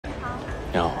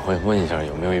你好，我想问一下，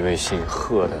有没有一位姓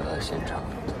贺的现场？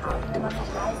对吧？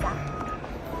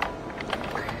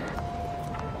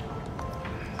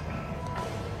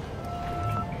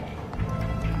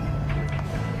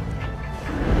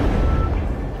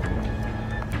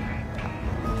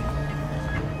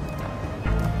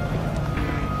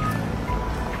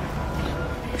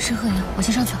是贺言，我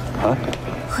先上去了。啊，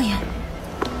贺言。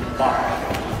哇！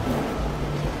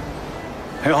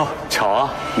哎呦，巧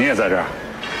啊，你也在这儿。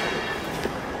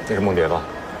这是梦蝶吧？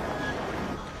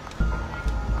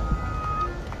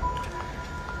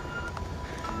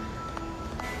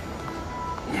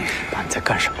你在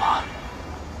干什么？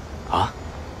啊？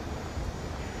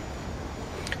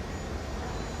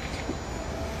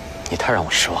你太让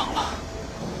我失望了。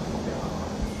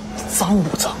脏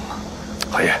不脏啊？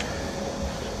何爷。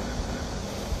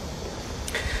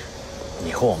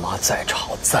 你和我妈再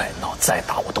吵、再闹、再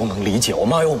打，我都能理解。我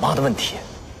妈有我妈的问题，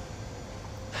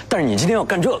但是你今天要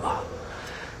干这个，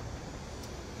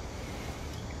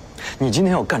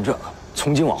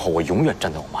从今往后，我永远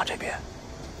站在我妈这边，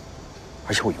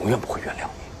而且我永远不会原谅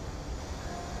你。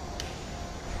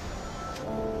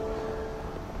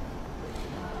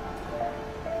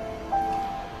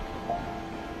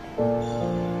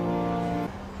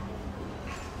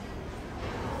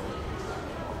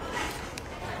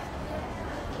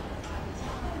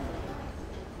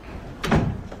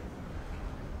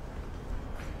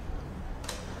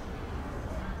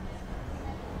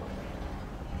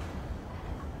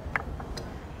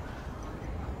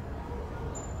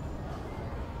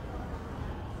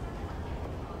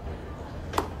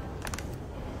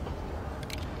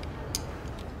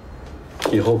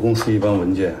以后公司一般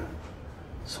文件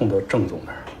送到郑总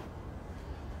那儿，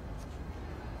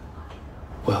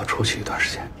我要出去一段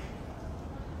时间。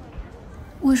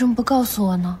为什么不告诉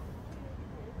我呢？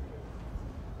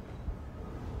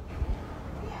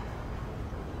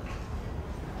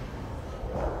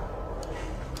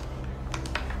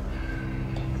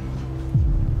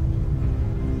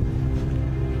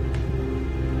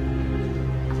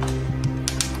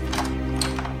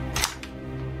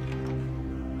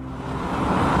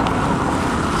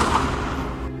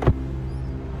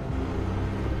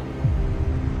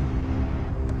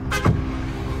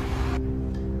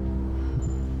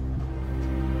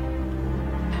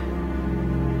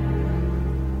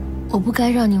我不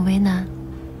该让你为难。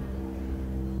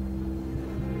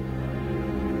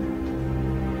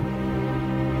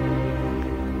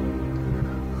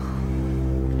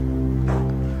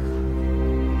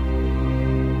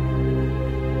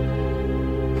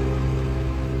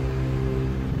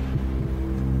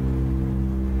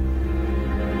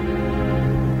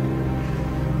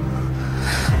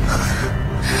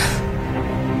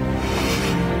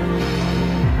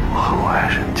我和我爱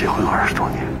人结婚20多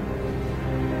年。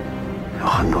 有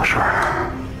很多事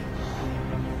儿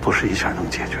不是一下能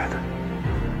解决的，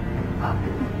啊！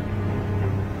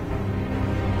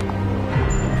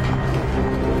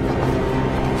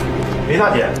李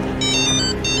大姐，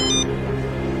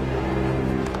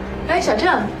哎，小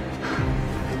郑，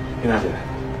李大姐，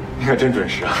你可真准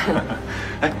时啊！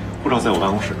哎，护照在我办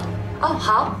公室呢。哦，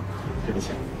好，这边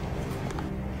请。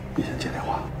你先接电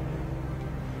话。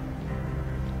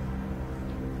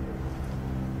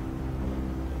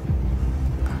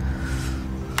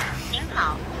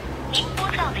 好，您拨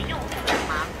叫的用户正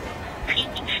忙，请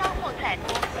您稍后再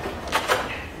拨。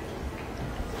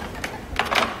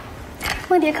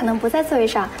梦蝶可能不在座位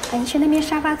上，您去那边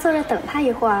沙发坐着等她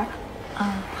一会儿。嗯，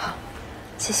好，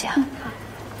谢谢啊。好。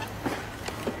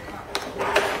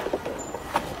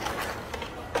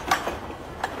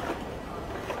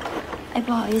哎，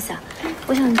不好意思啊，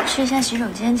我想去一下洗手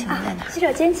间，请问在哪？洗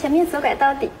手间前面左拐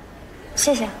到底。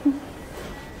谢谢。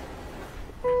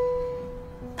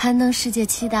攀登世界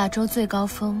7大洲最高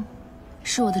峰，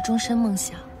是我的终身梦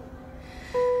想。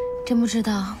真不知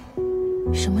道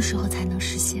什么时候才能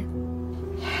实现。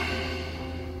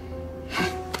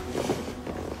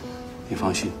你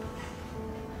放心，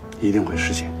一定会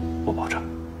实现，我保证。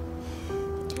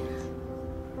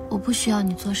我不需要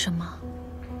你做什么，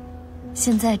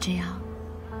现在这样，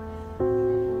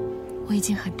我已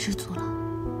经很知足了。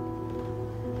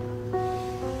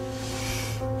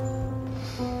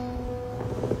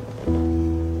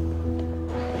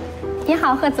 你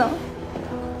好，贺总。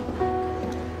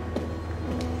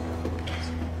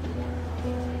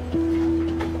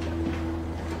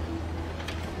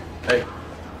哎，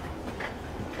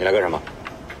你来干什么？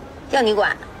要你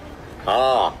管？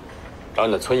啊，找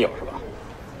你的村友是吧？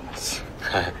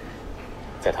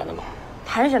在谈的吗？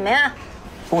谈什么呀？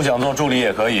不想做助理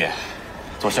也可以，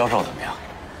做销售怎么样？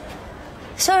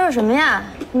销售什么呀？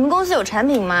你们公司有产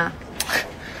品吗？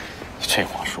这话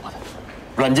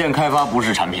软件开发不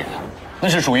是产品，那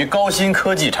是属于高新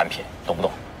科技产品，懂不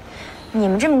懂？你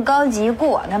们这么高级，雇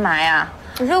我干嘛呀？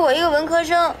你说我一个文科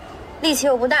生，力气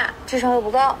又不大，智商又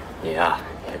不高。你呀，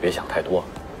也别想太多。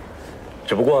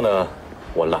只不过呢，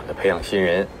我懒得培养新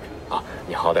人，啊，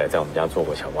你好歹在我们家做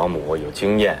过小保姆，有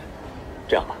经验。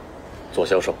这样吧，做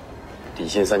销售，底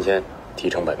薪3000，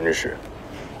提成10%。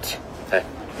哎，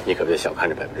你可别小看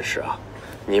这10%啊！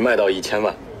你卖到1000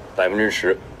万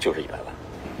，10%就是100万。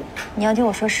你要听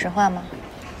我说实话吗？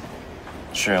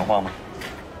是人话吗？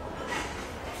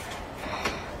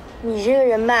你这个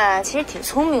人吧，其实挺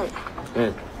聪明的。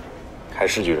嗯，还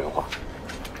是句人话。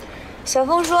小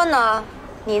峰说呢，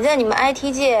你在你们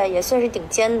IT 界也算是顶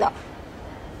尖的。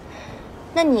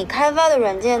那你开发的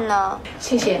软件呢？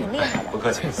谢谢，挺厉害的，不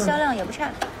客气，销量也不差。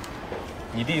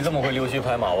你弟这么会溜须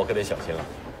拍马，我可得小心了。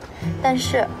但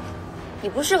是，你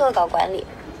不适合搞管理。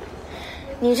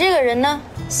你这个人呢，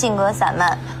性格散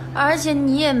漫，而且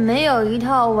你也没有一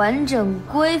套完整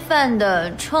规范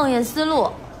的创业思路。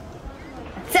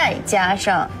再加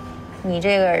上，你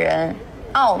这个人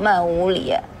傲慢无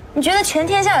礼，你觉得全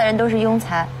天下的人都是庸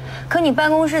才，可你办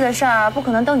公室的事儿不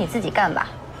可能都你自己干吧？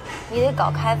你得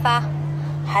搞开发，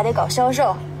还得搞销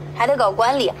售，还得搞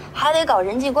管理，还得搞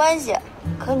人际关系。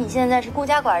可你现在是孤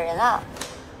家寡人啊！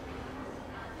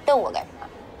瞪我干什么？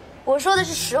我说的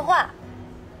是实话，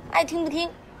爱听不听。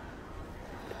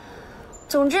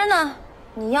总之呢，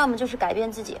你要么就是改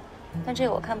变自己，但这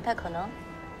个我看不太可能。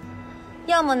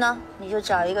要么呢，你就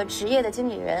找一个职业的经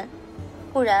理人，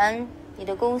不然你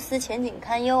的公司前景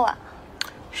堪忧啊。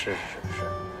是，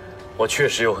我确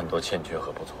实有很多欠缺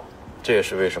和不足，这也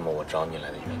是为什么我找你来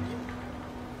的原因。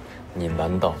你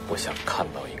难道不想看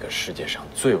到一个世界上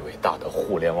最伟大的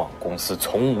互联网公司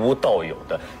从无到有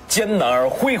的艰难而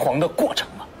辉煌的过程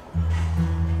吗？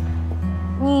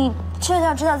你这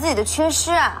要知道自己的缺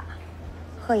失啊，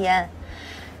贺言，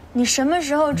你什么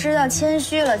时候知道谦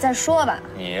虚了再说吧。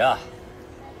你呀，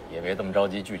也别这么着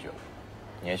急拒绝我，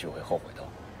你也许会后悔的。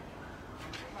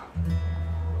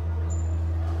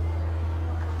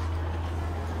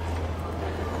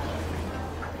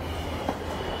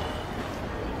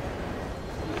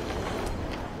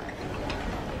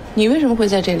你为什么会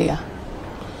在这里啊？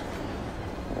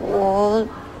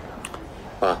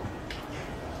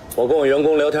我跟我员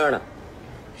工聊天呢。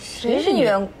谁是你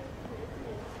员工？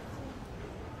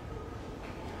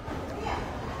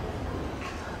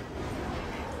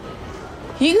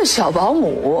一个小保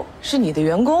姆是你的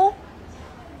员工，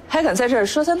还敢在这儿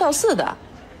说三道四的？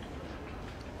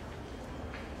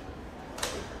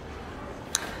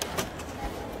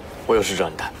我有事找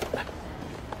你谈。来，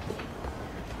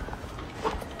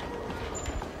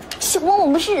小王，我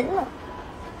不是人呢。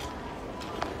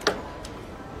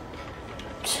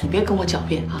你别跟我狡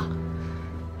辩啊！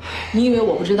你以为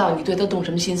我不知道你对他动什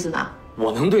么心思呢？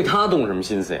我能对他动什么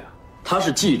心思呀？他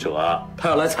是记者，他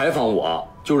要来采访我，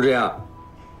就是这样。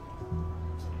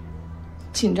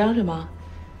紧张什么？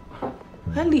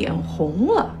还脸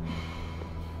红了。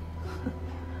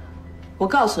我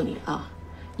告诉你啊，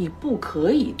你不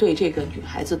可以对这个女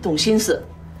孩子动心思。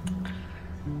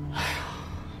哎呀，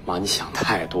妈，你想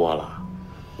太多了。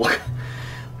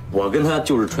我跟他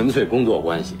就是纯粹工作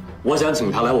关系，我想请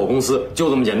他来我公司，就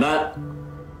这么简单。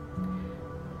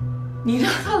你让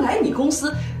他来你公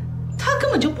司，他根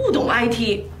本就不懂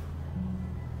IT，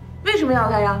 为什么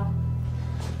要他呀？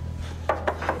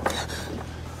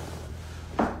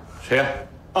谁呀？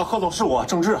啊，贺总是我，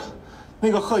郑智。那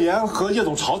个贺岩和叶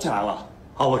总吵起来了。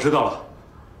好，我知道了，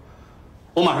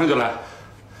我马上就来。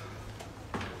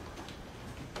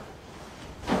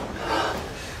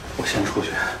我先出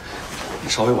去，你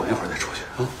稍微晚一会儿再出去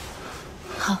啊。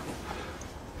好。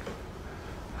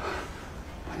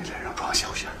把你脸上装小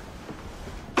些。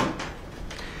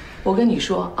我跟你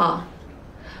说啊，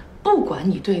不管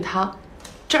你对他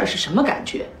这儿是什么感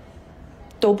觉，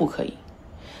都不可以。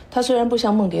他虽然不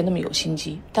像梦蝶那么有心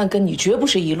机，但跟你绝不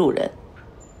是一路人。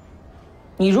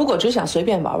你如果只想随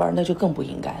便玩玩，那就更不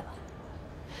应该了。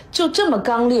就这么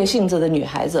刚烈性子的女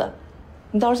孩子，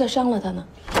你倒是再伤了她呢？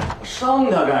伤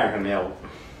他干什么呀？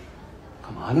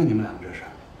干嘛呢？你们两个这是？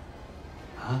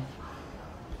啊？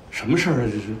什么事儿啊？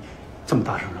这是这么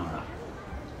大声嚷嚷？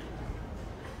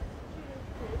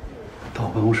到我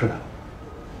办公室来。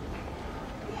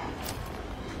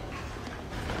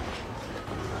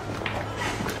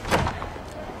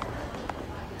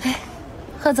哎，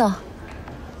贺总，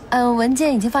文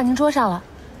件已经放您桌上了，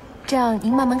这样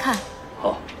您慢慢看。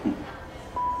好，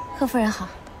贺夫人好，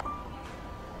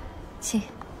请。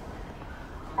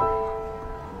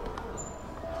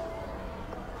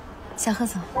小贺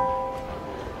总，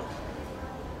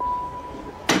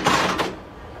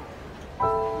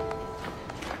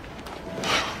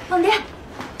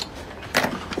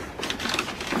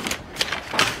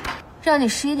让你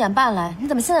11点半来，你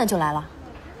怎么现在就来了？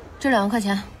这2万块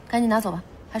钱赶紧拿走吧，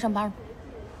还上班呢。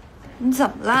你怎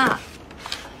么了？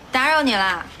打扰你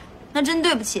了？那真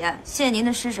对不起，谢谢您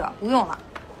的施舍，不用了。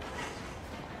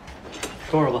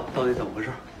说说吧，到底怎么回事？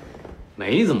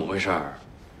没怎么回事儿，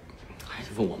还是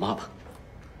问我妈吧。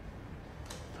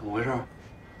怎么回事？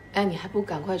哎，你还不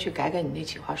赶快去改改你那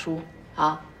企划书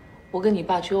啊！我跟你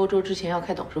爸去欧洲之前要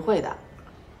开董事会的。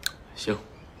行，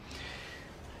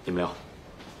你们聊。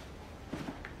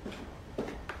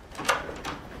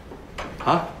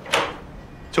啊？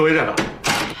就为这个？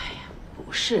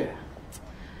不是，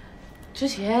之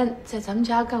前在咱们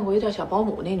家干过一段小保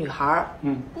姆那女孩，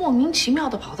莫名其妙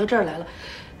的跑到这儿来了，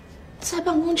在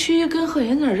办公区跟贺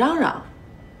岩那儿嚷嚷。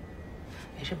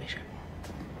没事没事，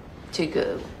这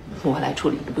个我来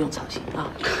处理，你不用操心啊。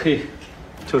嘿，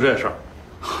就这事儿，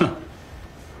哼，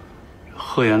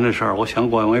贺岩这事儿，我想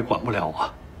管我也管不了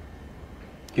啊。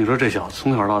你说这小子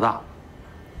从小到大，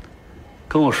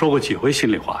跟我说过几回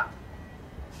心里话呀？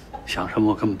想什么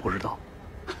我根本不知道。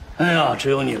哎呀，只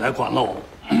有你来管喽。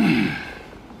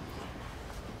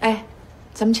哎，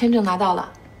咱们签证拿到了，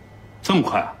这么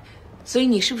快啊？所以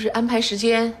你是不是安排时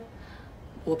间，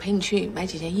我陪你去买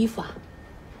几件衣服啊？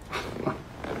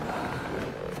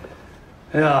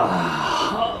哎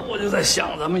呀，我就在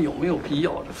想，咱们有没有必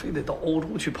要这非得到欧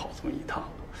洲去跑这么一趟？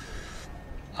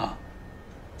啊，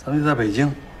咱们就在北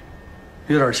京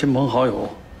约点亲朋好友，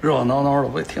热热闹闹的，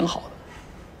不也挺好的？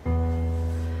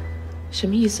什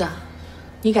么意思啊？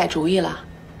你改主意了？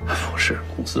不是，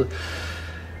公司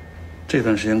这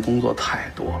段时间工作太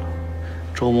多了，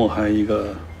周末还有一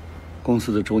个公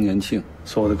司的周年庆，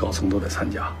所有的高层都得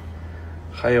参加，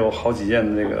还有好几件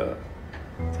那个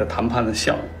在谈判的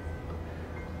项目。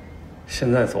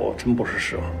现在走真不是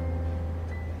时候。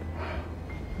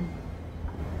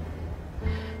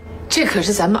这可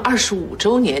是咱们25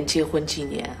周年结婚纪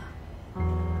念啊，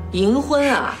银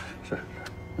婚啊！是。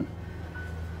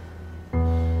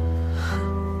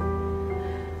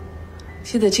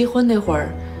记得结婚那会儿，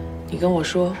你跟我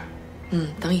说，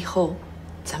等以后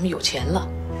咱们有钱了，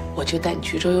我就带你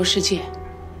去周游世界。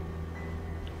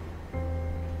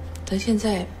咱现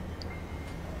在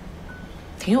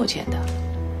挺有钱的，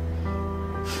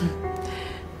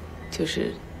就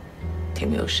是挺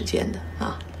没有时间的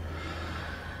啊。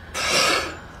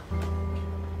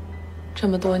这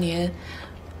么多年，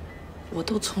我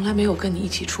都从来没有跟你一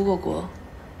起出过国。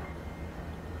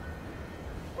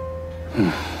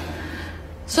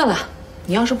算了，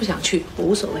你要是不想去，我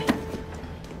无所谓。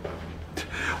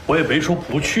我也没说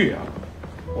不去啊，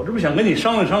我这不想跟你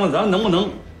商量商量，咱能不能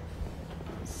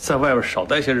在外边少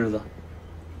待些日子？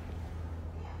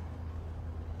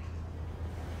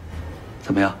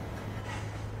怎么样？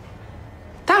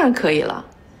当然可以了，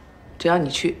只要你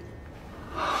去。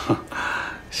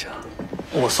行，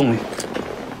我送你。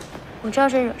我知道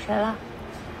这惹谁了，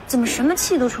怎么什么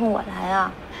气都冲我来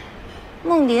啊？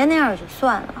梦蝶那样也就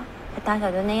算了，打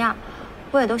小就那样，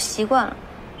我也都习惯了。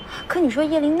可你说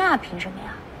叶琳娜凭什么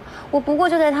呀？我不过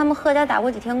就在他们贺家打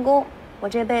过几天工，我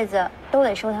这辈子都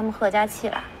得受他们贺家气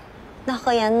来。那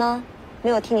贺岩呢？没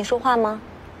有替你说话吗？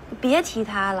别提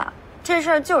他了，这事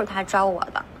儿就是他招我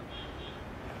的。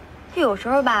他有时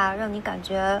候吧，让你感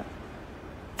觉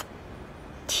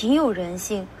挺有人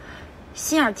性，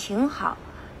心眼挺好，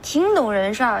挺懂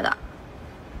人事儿的。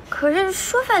可是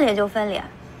说翻脸就翻脸，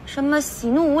什么喜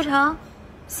怒无常，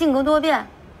性格多变，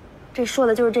这说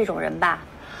的就是这种人吧？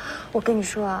我跟你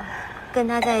说啊，跟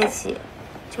他在一起，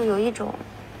就有一种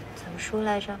怎么说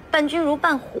来着，伴君如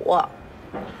伴虎。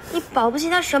你保不齐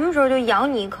他什么时候就咬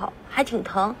你一口，还挺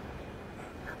疼。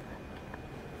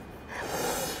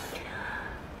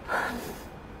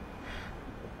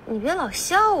你别老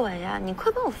笑我呀，你快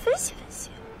帮我分析分析。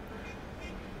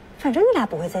反正你俩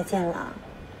不会再见了，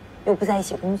又不在一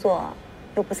起工作，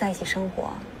又不在一起生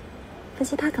活，分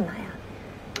析他干嘛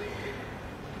呀？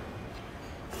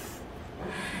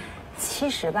其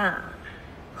实吧，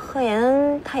贺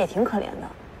岩他也挺可怜的，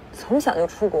从小就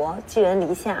出国，寄人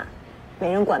篱下，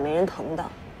没人管没人疼的。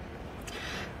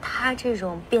他这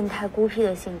种变态孤僻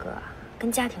的性格啊，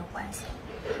跟家庭有关系，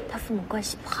他父母关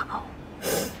系不好。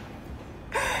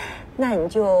那你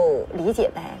就理解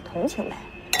呗，同情呗。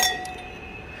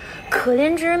可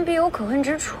怜之人必有可恨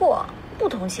之处，不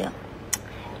同情。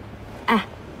哎，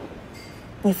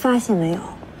你发现没有？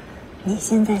你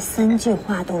现在3句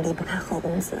话都离不开贺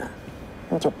公子，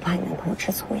你就不怕你男朋友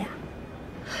吃醋呀？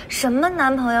什么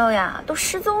男朋友呀？都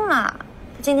失踪了。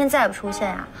他今天再不出现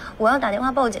呀，我要打电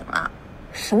话报警了。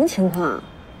什么情况？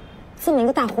这么一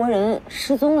个大活人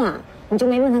失踪了，你就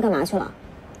没问他干嘛去了？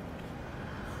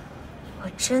我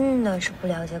真的是不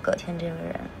了解葛天这个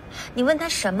人，你问他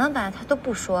什么吧，他都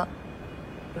不说。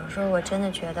有时候我真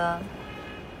的觉得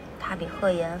他比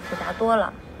贺岩复杂多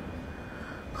了。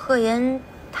贺岩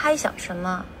他一想什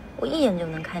么，我一眼就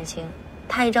能看清；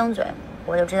他一张嘴，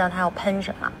我就知道他要喷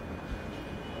什么。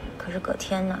可是葛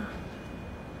天呢？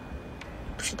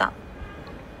不知道，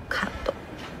看不懂。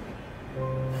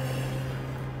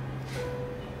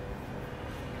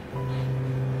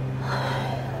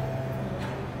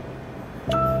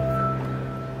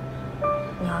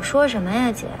你要说什么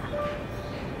呀，姐？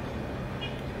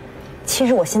其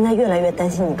实我现在越来越担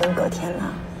心你跟葛天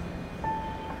了。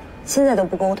现在都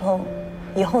不沟通，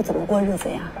以后怎么过日子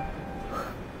呀？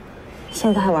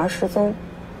现在还玩失踪。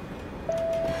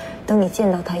等你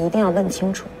见到他，一定要问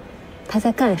清楚，他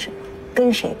在干什么，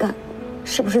跟谁干，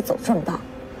是不是走正道。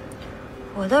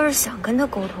我倒是想跟他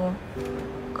沟通，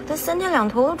可他3天2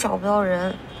头都找不到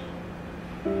人。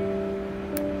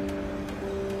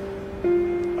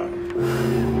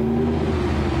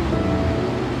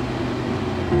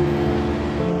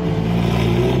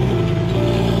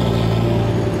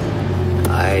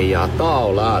哎呀，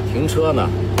到了，停车呢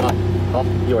啊！好，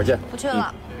一会儿见。不去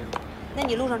了，那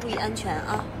你路上注意安全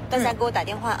啊！到家给我打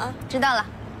电话啊！知道了，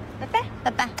拜拜，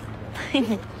拜拜。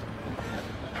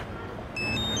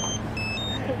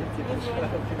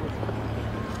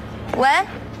喂，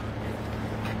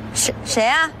谁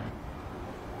啊？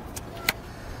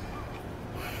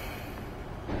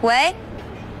喂。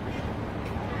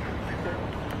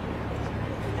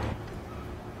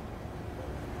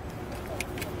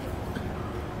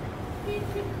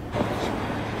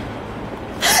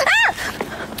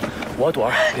我朵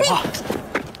儿，别怕。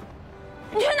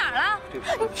你去哪儿了？你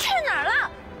去哪儿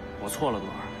了？我错了，朵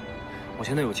儿，我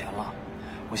现在有钱了，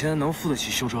我现在能付得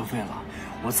起修车费了，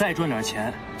我再赚点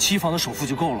钱，期房的首付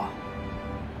就够了。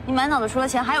你满脑子除了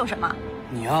钱还有什么？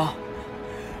你啊，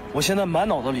我现在满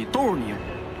脑子里都是你，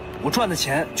我赚的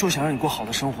钱就想让你过好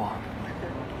的生活。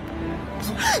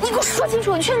你给我说清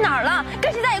楚，你去哪儿了？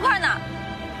跟谁在一块呢？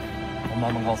我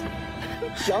慢慢告诉你。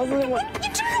想死我！你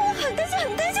真让我很担心，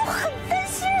很担心，我很担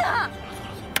心啊！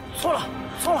错了，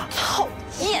讨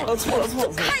厌！错了！就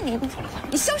看你，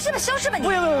你消失吧，消失吧！你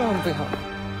不要！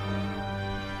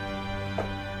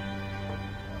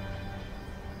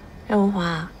任文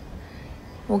华，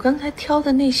我刚才挑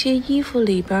的那些衣服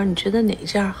里边，你觉得哪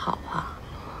件好啊？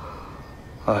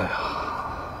哎呀，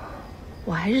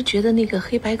我还是觉得那个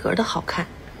黑白格的好看，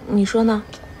你说呢？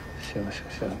行，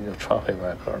你就穿黑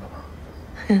白格的吧。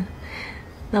哼。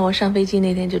那我上飞机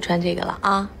那天就穿这个了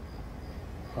啊！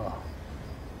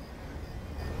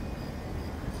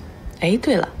哎，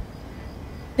对了，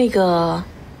那个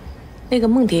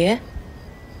梦蝶，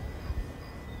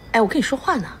哎，我跟你说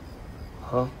话呢。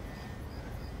啊？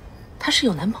她是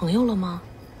有男朋友了吗？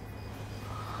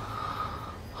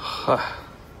嗨，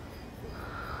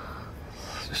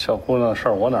这小姑娘的事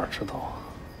儿我哪知道啊？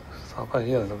大半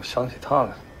夜的怎么想起她来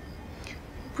了？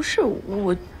不是，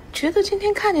我觉得今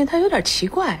天看见她有点奇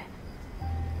怪。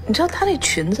你知道她那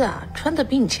裙子啊，穿的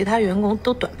比你其他员工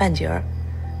都短半截儿，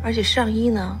而且上衣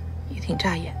呢也挺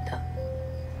扎眼的，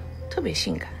特别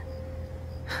性感。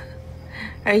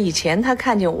而以前她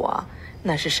看见我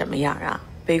那是什么样啊？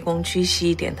卑躬屈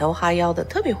膝、点头哈腰的，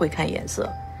特别会看眼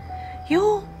色。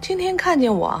哟，今天看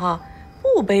见我哈，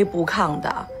不卑不亢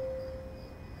的，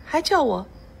还叫我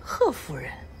贺夫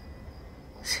人。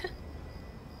切，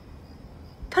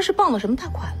她是傍了什么大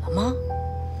款了吗？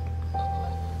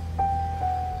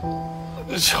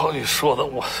瞧你说的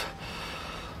我，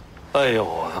哎呦，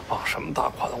他傍什么大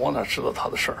款？我哪知道他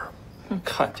的事儿？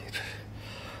看你这，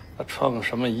他穿个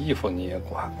什么衣服你也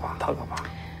管他干嘛？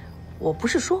我不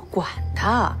是说管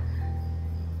他，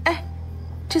哎，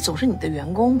这总是你的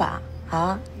员工吧？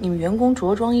啊，你们员工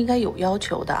着装应该有要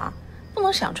求的，不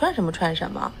能想穿什么穿什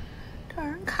么，让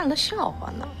人看了笑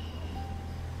话呢。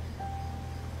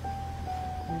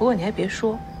不过你还别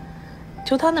说，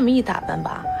就他那么一打扮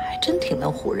吧，还真挺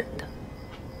能唬人的。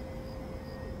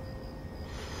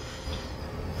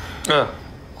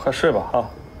快睡吧啊！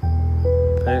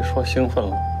别说兴奋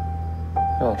了，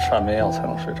要吃安眠药才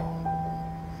能睡着。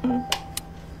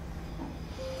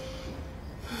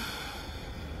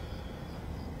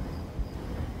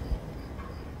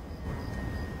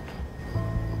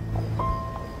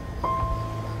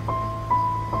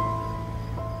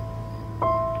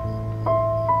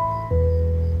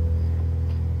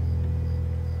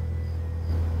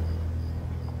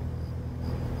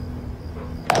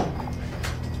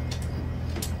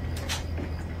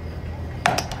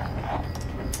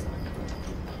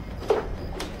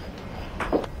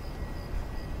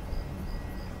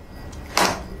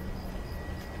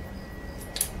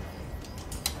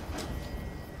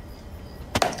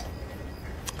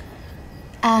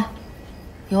哎，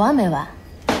有完没完？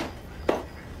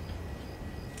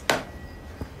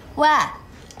喂，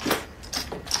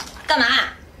干嘛？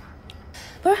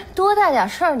不是多大点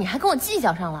事儿，你还跟我计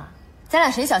较上了？咱俩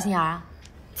谁小心眼啊？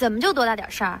怎么就多大点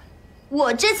事儿？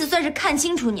我这次算是看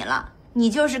清楚你了，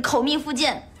你就是口蜜腹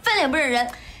剑，翻脸不认人。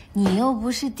你又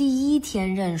不是第一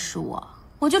天认识我，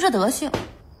我就这德行。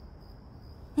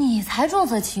你才重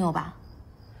色轻友吧？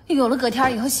有了葛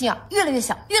天以后，心眼越来越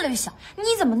小，越来越小。你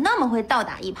怎么那么会倒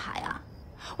打一耙呀？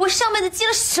我上辈子积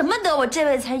了什么德，我这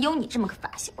辈子才有你这么个发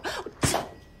小。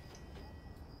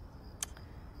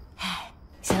哎，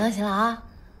行了行了啊，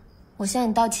我向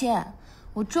你道歉。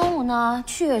我中午呢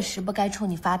确实不该冲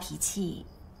你发脾气。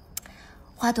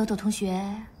花朵朵同学，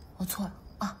我错了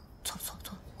啊，错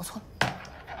了，我错了。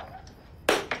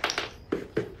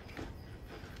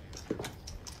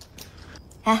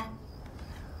哎，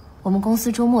我们公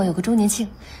司周末有个周年庆，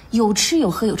有吃有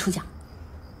喝有抽奖，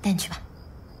带你去吧。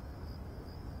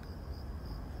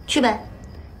去呗，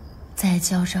再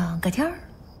叫上葛天儿。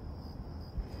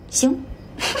行。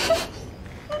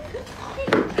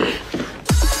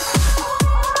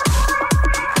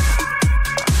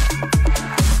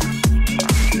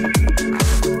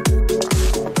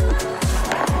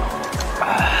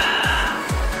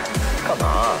干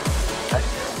嘛？哎，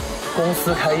公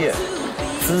司开业，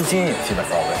资金也基本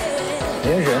到位，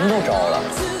连人都招了，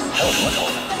还有什么愁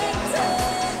的？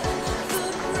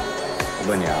我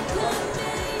问你啊，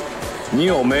你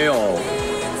有没有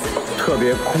特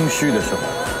别空虚的时候？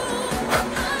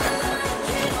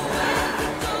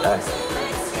哎，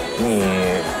你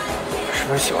是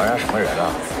不是喜欢上什么人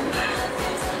了？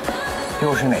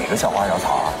又是哪个小花小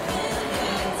草啊？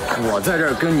我在这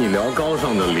儿跟你聊高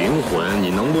尚的灵魂，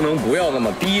你能不能不要那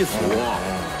么低俗？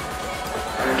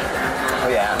何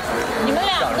言，你们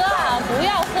两个啊，不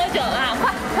要喝酒了，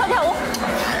快跳舞。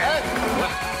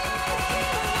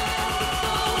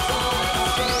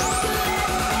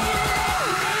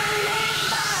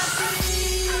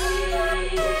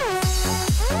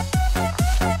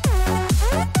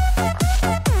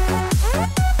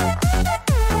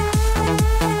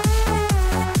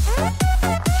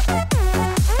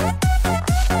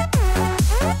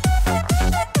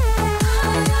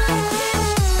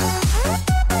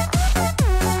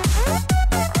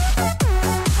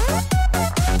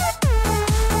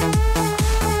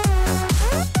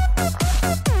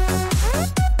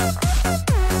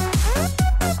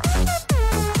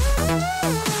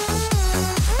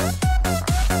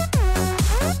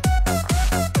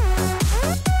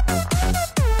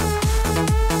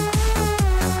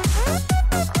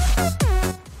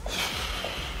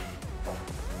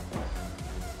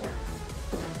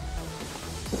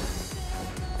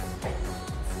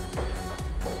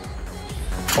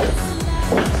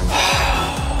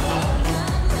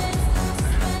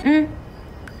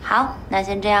好，那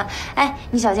先这样。哎，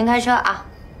你小心开车啊，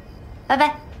拜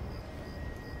拜。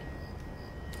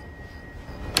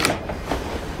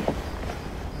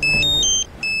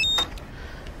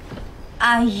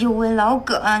哎呦喂，老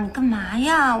葛，你干嘛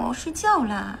呀？我要睡觉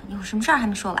了，有什么事儿还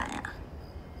没说完呀？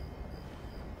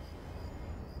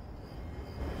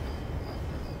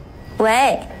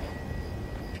喂，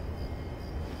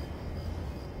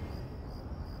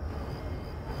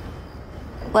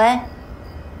喂，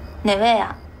哪位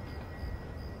呀？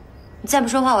你再不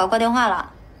说话，我要挂电话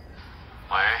了。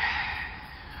喂，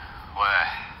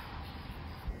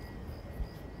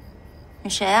你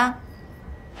谁啊？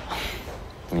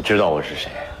你知道我是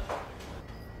谁？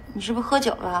你是不是喝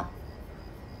酒了？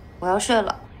我要睡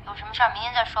了，有什么事儿明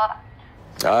天再说吧。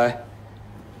哎，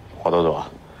花朵朵，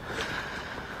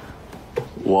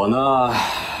我呢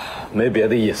没别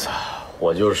的意思，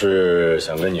我就是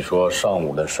想跟你说上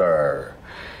午的事儿，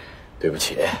对不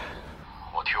起。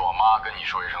我替我妈跟你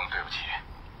说一声对不起。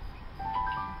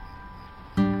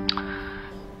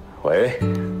喂，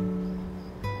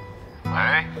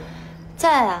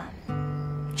在啊，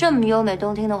这么优美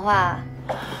动听的话，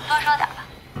多说点吧。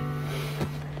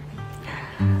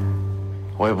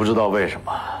我也不知道为什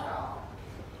么，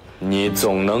你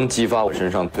总能激发我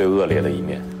身上最恶劣的一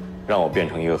面，让我变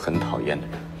成一个很讨厌的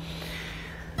人。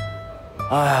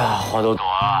哎呀，花朵朵，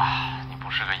你不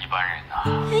是个一般人呐！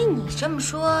哎，你这么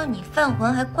说，你犯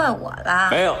浑还怪我了？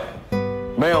没有，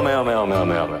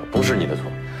不是你的错，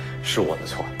是我的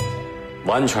错，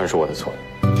完全是我的错。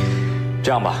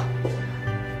这样吧，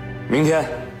明天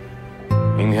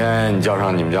你叫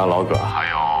上你们家老葛，还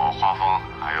有花风，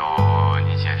还有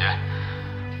你姐姐，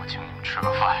我请你们吃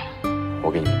个饭，我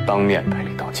给你们当面赔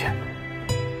礼道歉，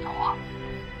好不好？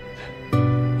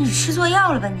你吃错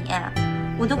药了吧你？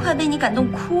我都快被你感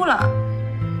动哭了。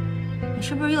你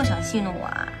是不是又想戏弄我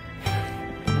啊？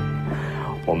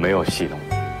我没有戏弄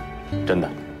你，真的。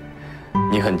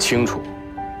你很清楚，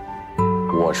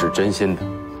我是真心的，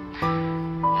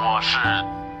我是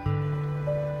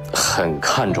很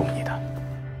看重你的。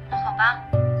那好吧，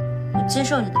我接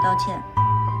受你的道歉，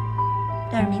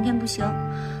但是明天不行，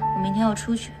我明天要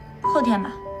出去，后天吧。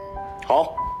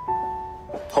好，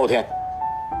后天，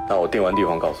那我定完地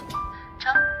方告诉你。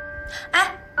成。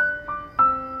哎，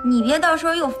你别到时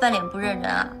候又翻脸不认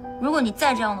人啊！如果你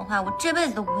再这样的话，我这辈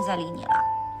子都不会再理你了。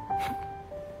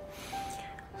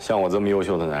像我这么优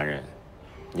秀的男人，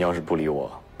你要是不理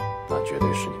我，那绝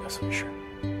对是你的损失。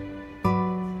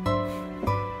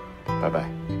拜拜。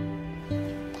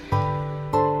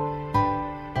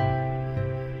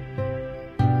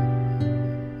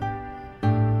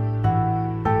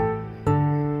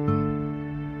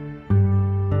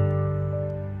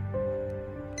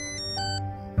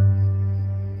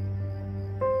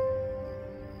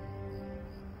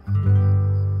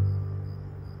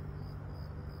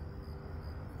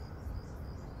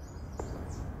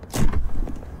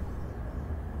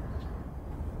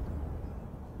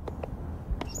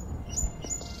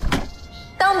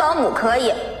当保姆可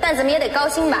以，但怎么也得高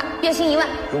薪吧，月薪1万。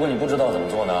如果你不知道怎么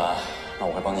做呢，那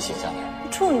我会帮你写下来。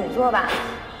处女座吧，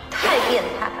太变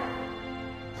态了。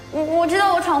我知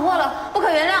道我闯祸了，不可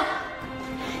原谅。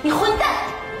你混蛋！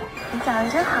你长得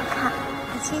真好看，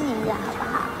我亲你一下好不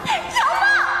好？小梦，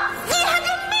你还真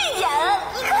闭眼，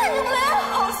一看就没有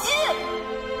好心。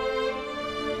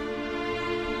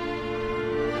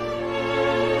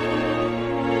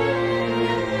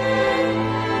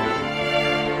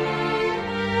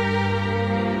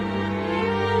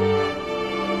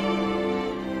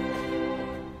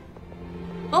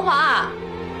文华，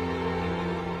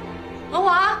文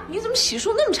华，你怎么洗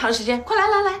漱那么长时间？快来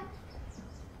来来，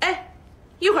哎，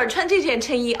一会儿穿这件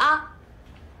衬衣啊。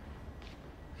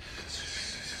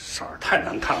色儿太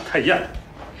难看了，太艳了。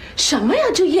什么呀，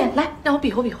这艳？来，让我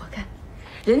比划比划看。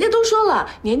人家都说了，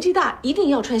年纪大一定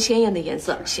要穿鲜艳的颜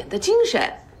色，显得精神。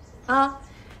啊，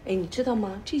哎，你知道吗？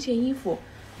这件衣服，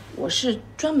我是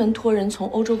专门托人从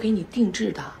欧洲给你定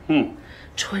制的。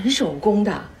纯手工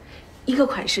的。一个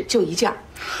款式就一件儿，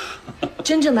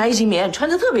真正的埃及棉，穿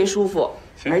着特别舒服，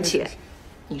而且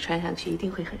你穿上去一定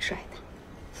会很帅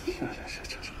的。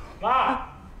妈，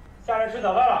下来吃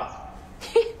早饭了。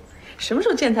什么时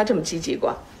候见他这么积极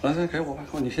过？来，给我吧，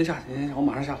你先下去，我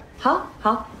马上下来。好，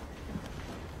好。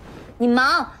你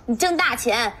忙，你挣大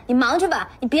钱，你忙去吧，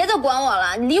你别再管我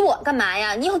了，你理我干嘛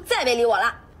呀？你以后再别理我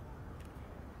了。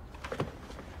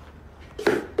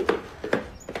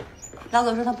老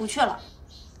葛说他不去了。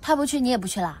他不去，你也不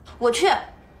去了？我去，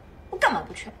我干嘛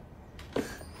不去？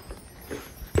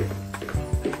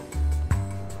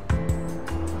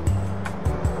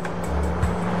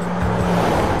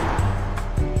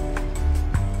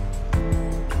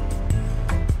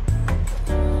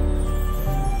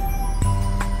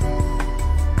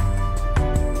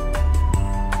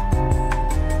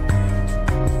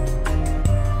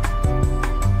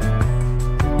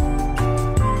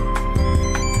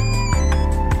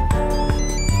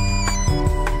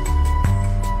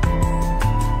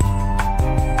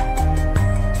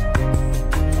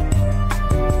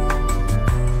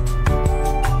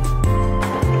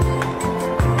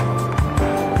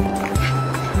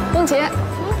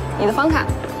你的房卡，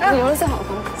旅游的最好的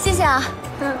房卡，谢谢啊。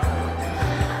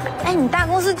哎，你大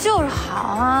公司就是好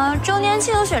啊，周年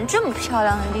庆都选这么漂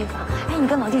亮的地方。哎，你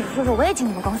跟老地主说说，我也进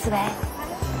你们公司呗。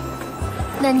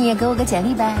那你也给我个简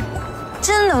历呗。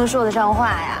真能说得上话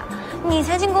呀！你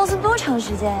才进公司多长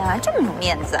时间呀？这么有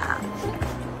面子啊！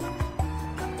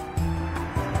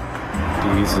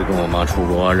第一次跟我妈出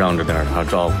国，让着点她，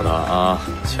照顾她啊，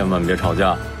千万别吵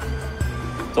架。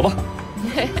走吧，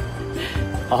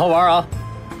好好玩啊！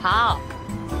好，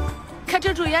开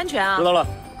车注意安全啊！知道了，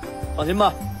放心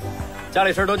吧，家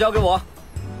里事都交给我。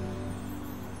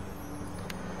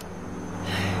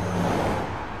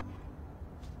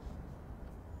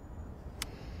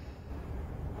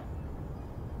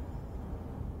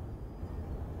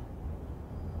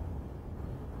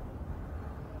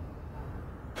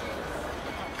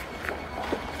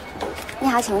你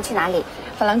好，请问去哪里？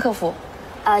法兰克福。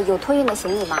有托运的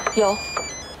行李吗？有。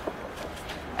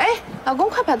哎，老公，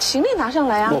快把行李拿上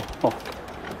来啊！哦，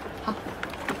好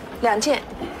，2件。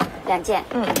2件。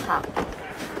好。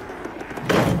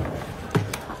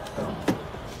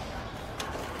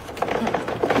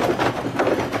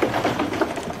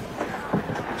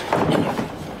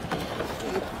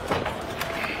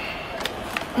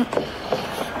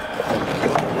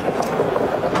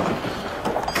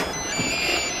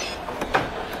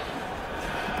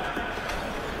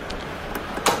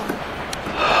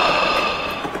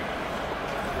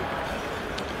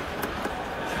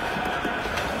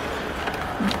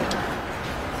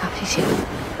好，谢谢。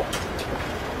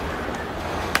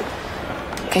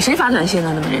谁发短信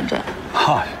呢？那么认真？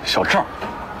哈，小郑。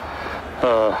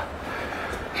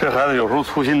这孩子有时候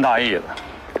粗心大意的，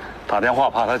打电话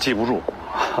怕他记不住。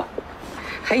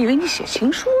还以为你写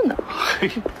情书呢。嘿，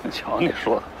瞧你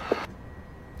说的。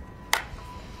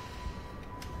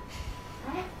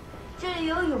哎，这里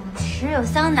有泳池，有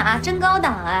桑拿，真高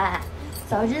档哎！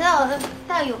早知道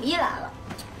带泳衣来了。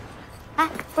哎，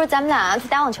不如咱们俩去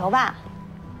打网球吧？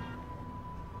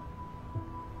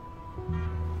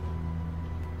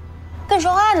跟你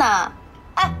说话呢。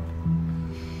哎，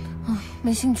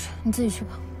没兴趣，你自己去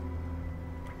吧。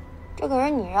这可是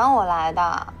你让我来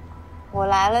的，我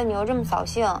来了你又这么扫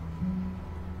兴，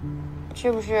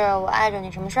是不是我碍着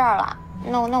你什么事儿了？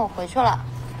那我回去了。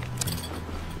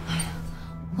哎呀，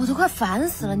我都快烦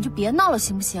死了，你就别闹了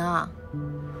行不行啊？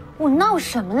我闹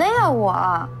什么了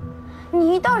呀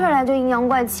你一到这儿来就阴阳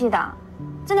怪气的，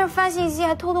在那儿发信息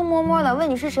还偷偷摸摸的，问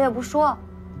你是谁也不说，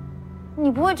你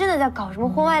不会真的在搞什么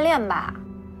婚外恋吧？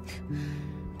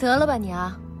得了吧你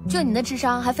啊，就你那智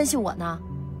商还分析我呢，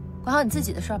管好你自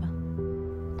己的事儿吧。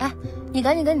哎，你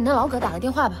赶紧跟你那老葛打个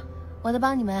电话吧，我再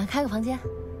帮你们开个房间，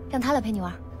让他来陪你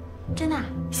玩。真的？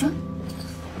行。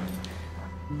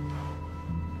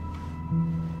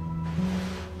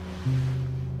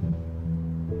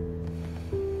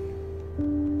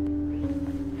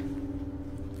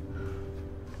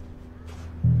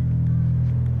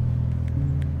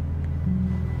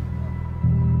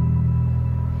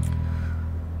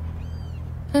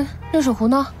热水壶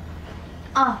呢？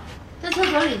哦，在厕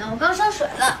所里呢，我刚烧水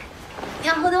了。你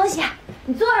要喝东西，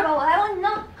你坐着吧，我来帮你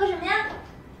弄。喝什么呀？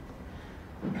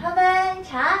咖啡、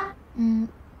茶？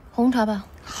红茶吧。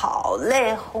好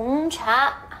嘞，红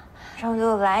茶。上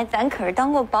就来，咱可是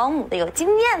当过保姆的，有经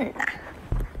验呢。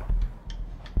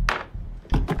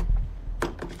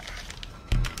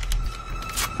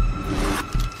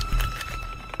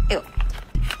哎呦！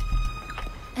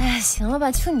哎，行了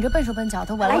吧，就你这笨手笨脚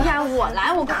的，我来。哎呀，我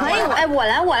来，我可以，我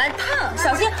来，烫，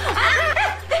小心！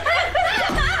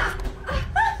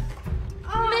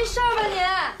没事吧你？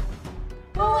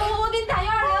我给你打120。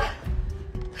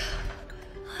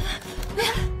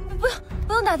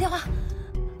不用打电话，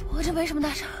我这没什么大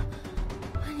事。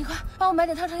你快帮我买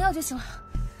点烫伤药就行了。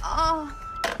哦，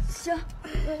行，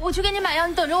我去给你买药，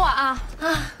你等着我啊。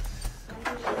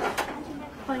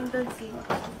欢迎登机，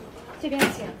这边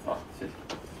请。好，谢谢。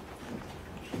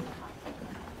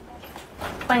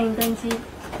欢迎登机，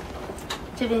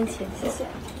这边请，谢谢。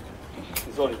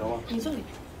你坐里头吗？你坐里头。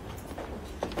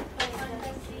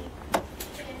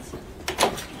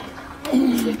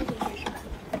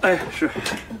哎，是。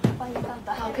欢迎上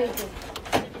班。好，可以。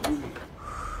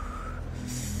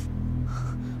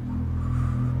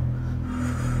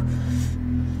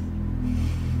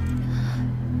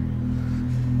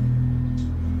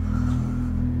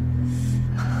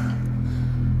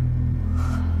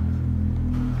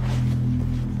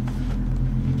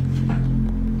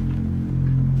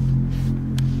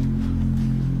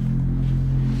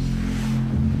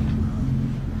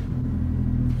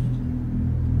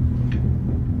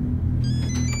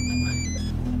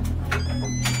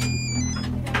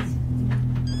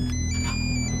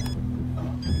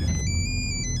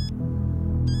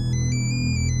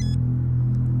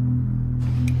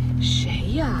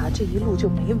这一路就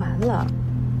没完了。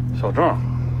小郑。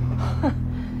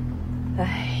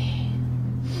哎。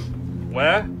喂。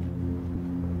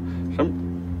什么？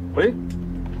喂。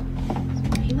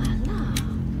没完了。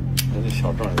那这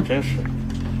小郑也真是。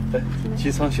哎，机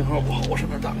舱信号不好，我上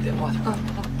那打个电话去。好。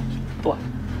断。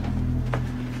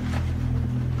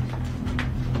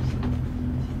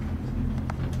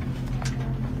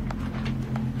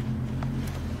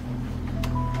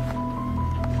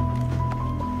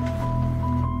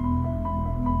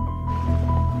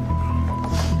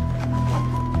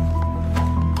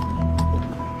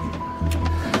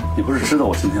你不是知道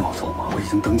我今天要走吗？我已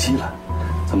经登机了，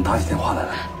怎么打起电话来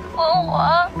了？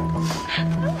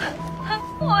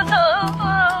我疼死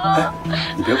了！哎，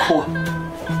你别哭啊，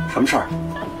什么事儿？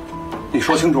你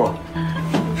说清楚了，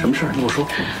什么事儿？你给我说，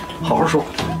好好说。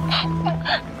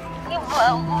你把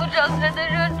壶上开的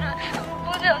热水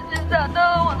不小心洒到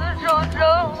了我的手上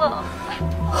了。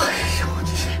哎呦，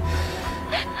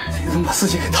你怎么把自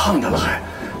己给烫着了还？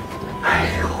哎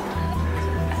呦！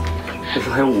这是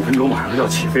还有5分钟，马上就要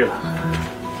起飞了。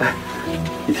哎，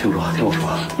你听我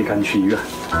说，你赶紧去医院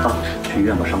啊！去医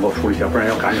院把伤口处理一下，不然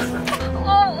要感染的。我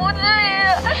不去医院，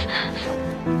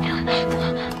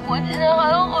我今天还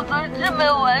有好多事没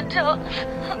有完成，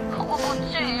我不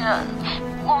去医院，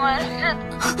我没事，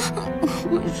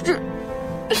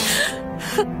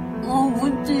我不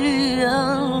去医院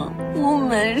了，我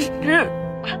没事。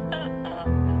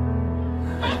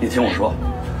你听我说，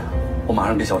我马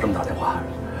上给小郑打电话，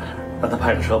让他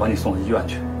派个车把你送到医院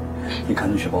去。你赶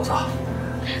紧去包扎，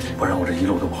不然我这一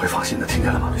路都不会放心的，听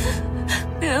见了吗？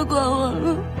别管我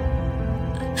了，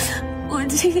我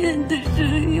亲爱的声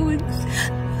音，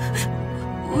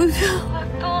我这话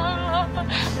多了，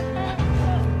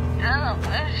真的没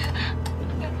事，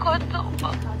你快走吧。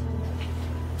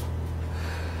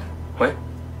喂，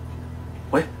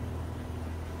喂。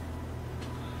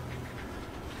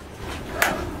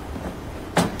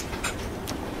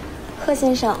贺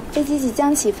先生，飞机即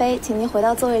将起飞，请您回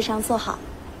到座位上坐好。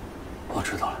我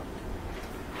知道了。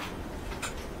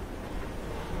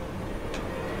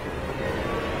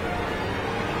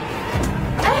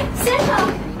哎，先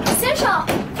生，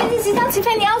飞机即将起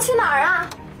飞，你要去哪儿啊？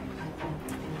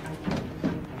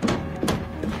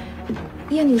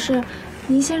叶女士，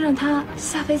您先生他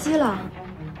下飞机了。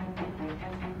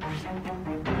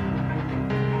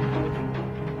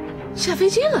下飞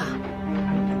机了？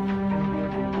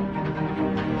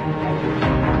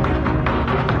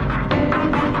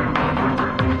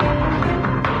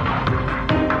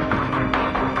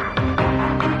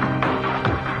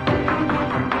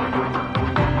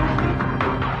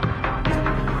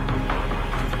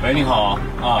喂，你好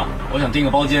啊，我想订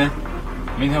个包间，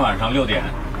明天晚上6点。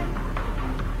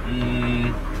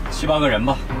7、8个人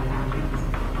吧。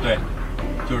对，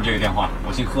就是这个电话，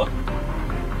我姓贺。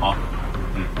好，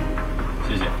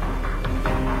谢谢。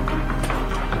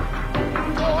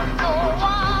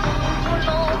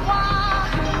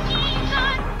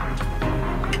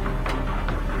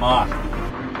妈，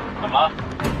怎么了？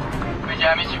飞机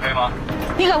还没起飞吗？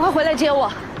你赶快回来接我。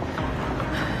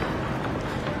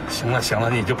行了，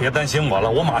你就别担心我了，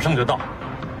我马上就到。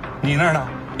你那儿呢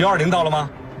？120到了吗？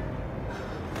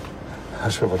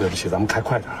师傅，对不起，咱们开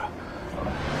快点啊。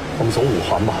我们走5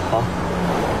环吧，啊。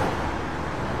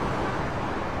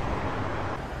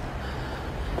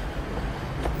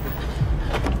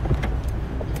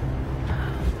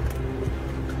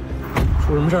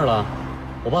出什么事了？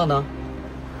我爸呢？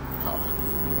好了。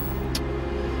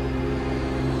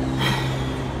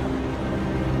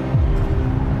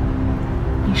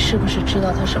你是不是知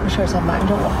道他什么事儿在瞒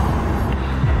着我？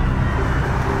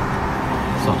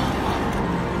算了，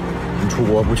你出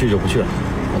国不去就不去了，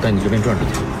我带你这边转转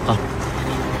去啊。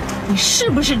你是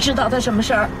不是知道他什么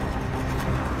事儿？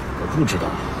我不知道。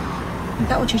你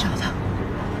带我去找他。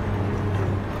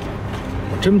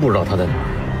我真不知道他在哪儿。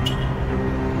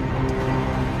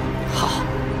好，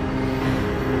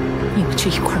你们就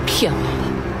一块儿骗我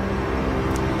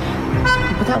吧。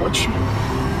你不带我去，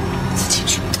自己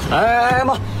去。哎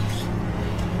妈！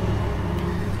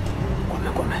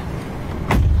关门。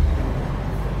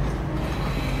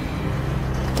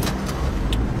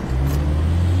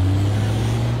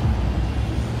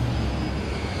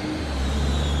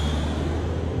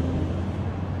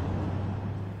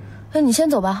哎，你先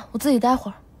走吧，我自己待会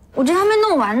儿。我这还没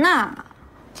弄完呢。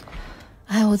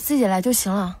哎，我自己来就行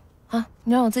了啊，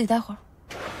你让我自己待会儿。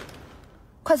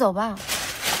快走吧。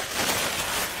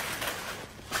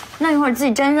那一会儿自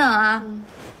己沾上啊。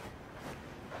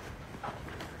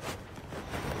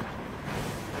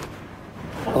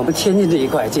我们天津这一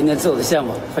块今天做的项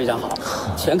目非常好，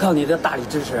全靠你的大力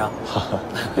支持啊！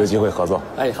有机会合作。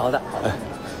哎，好的。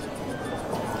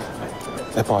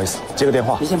哎，不好意思，接个电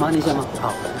话。你先忙。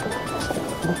好。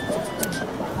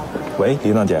喂，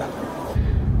李娜姐。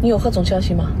你有贺总消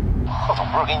息吗？贺总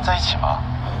不是跟你在一起吗？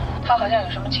他好像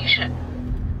有什么急事，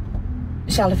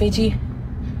下了飞机。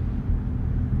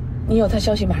你有他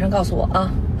消息马上告诉我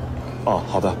啊。哦，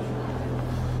好的。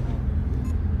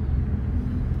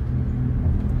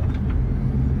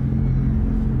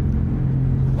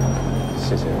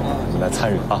谢谢你来参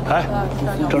与啊！哎，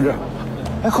郑智，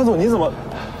哎，贺总你怎么？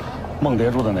梦蝶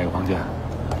住的哪个房间？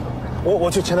我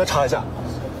去前台查一下。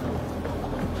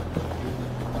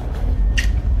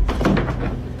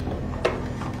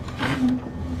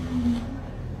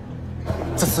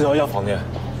在411房间。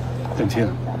电梯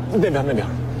呢？那边。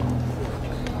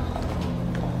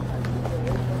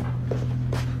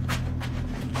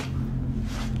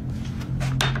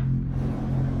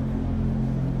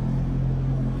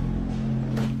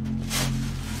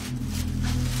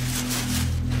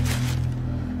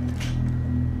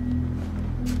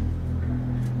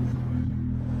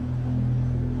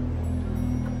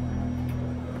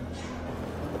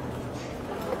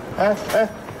哎，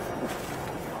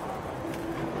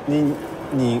你，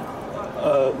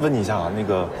问你一下啊，那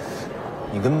个，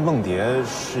你跟梦蝶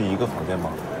是一个房间吗？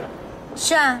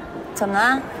是啊，怎么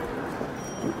了？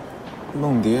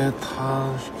梦蝶她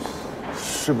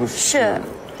是不是？是，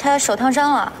她手烫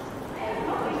伤了。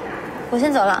我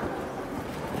先走了。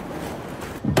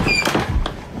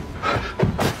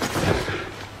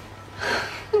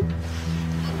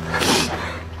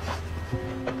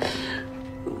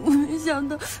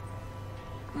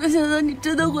想到你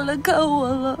真的回来看我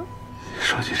了。你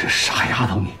说你这傻丫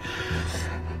头，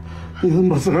你怎么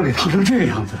把自个儿给烫成这个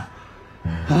样子？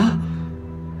啊？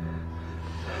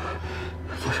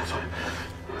坐下，坐下。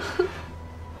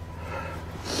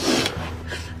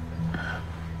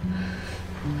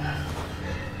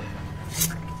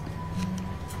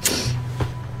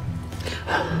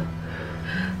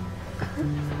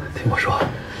听我说，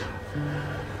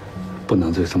不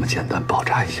能就这么简单包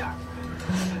扎一下，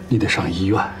你得上医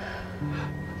院，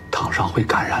烫伤会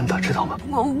感染的，知道吗？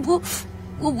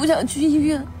我不想去医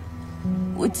院，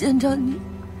我见着你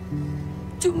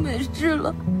就没事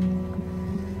了。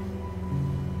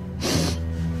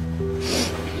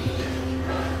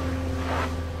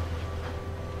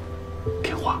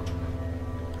听话。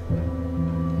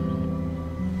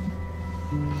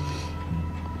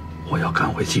我要赶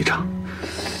回机场，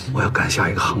我要赶下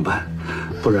一个航班，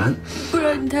不然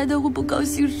你太太会不高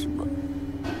兴是吗？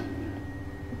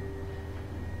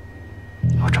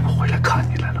我这不回来看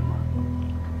你来了吗？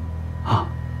啊！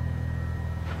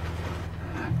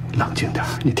冷静点，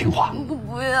你听话。我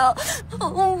不要，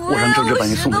我让郑智把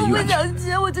你送到医院去。我想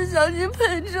见，我就想你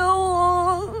陪着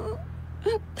我，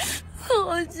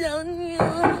好想你啊！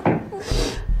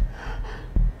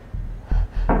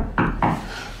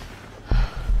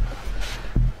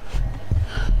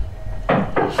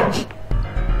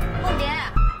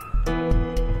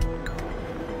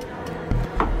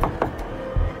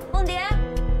梦蝶，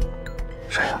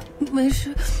谁呀？没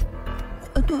事，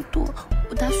花朵朵，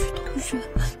我大许同学，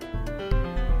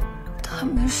他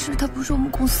没事，他不是我们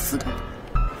公司的。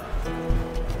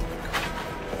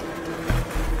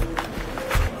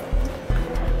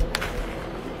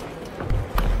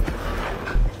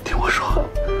听我说，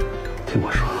听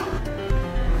我说，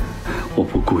我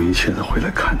不顾一切的回来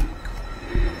看你，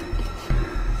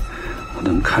我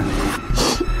能看见你，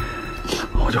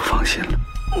我就放心了。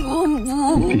我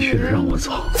不，你必须得让我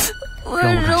走，让我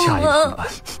赶下一个航班。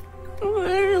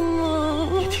为什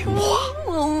么？你听话。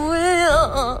我不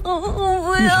要，我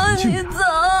不要你走，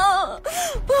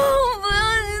我不要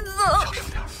你走。小声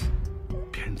点，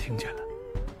别人听见了，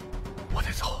我得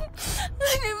走。你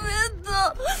别走，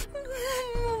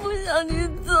我不想你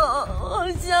走，好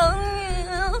想你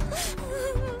啊。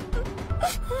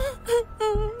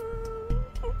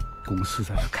公司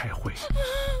在这开会，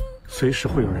随时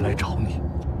会有人来找你。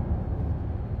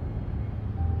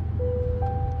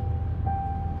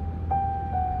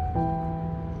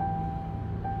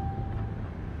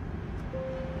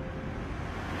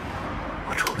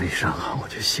我出了一身汗，我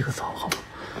去洗个澡好吗？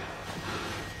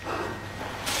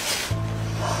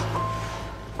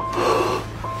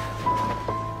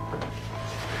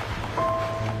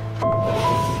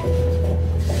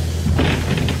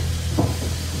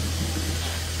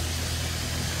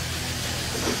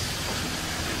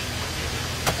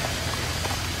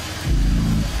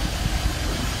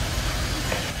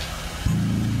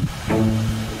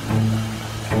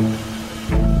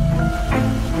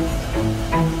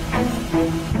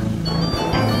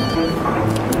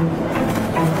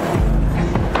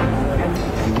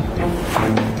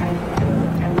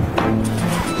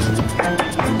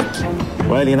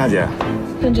喂，林大姐。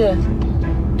郑智，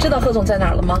知道何总在哪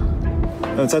儿了吗？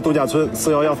在度假村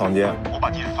411房间，我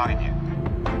把地址发给你。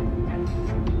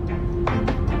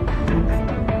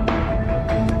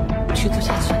去度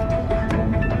假村。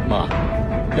妈，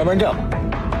要不然这样吧，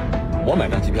我买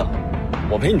张机票，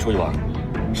我陪你出去玩，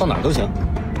上哪儿都行。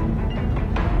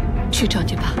去找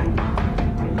你爸。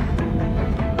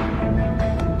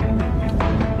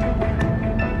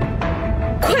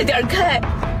快点开！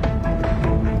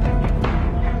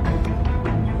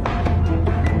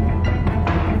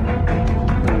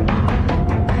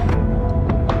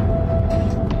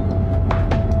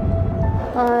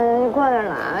你快点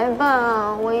来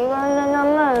吧，我一个人在这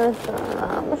闷死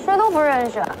了，我谁都不认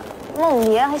识。梦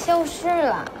蝶还消失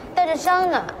了，带着伤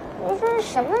呢。你说是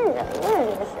什么人啊？这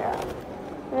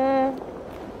是。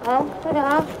好，快点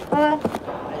啊，拜拜。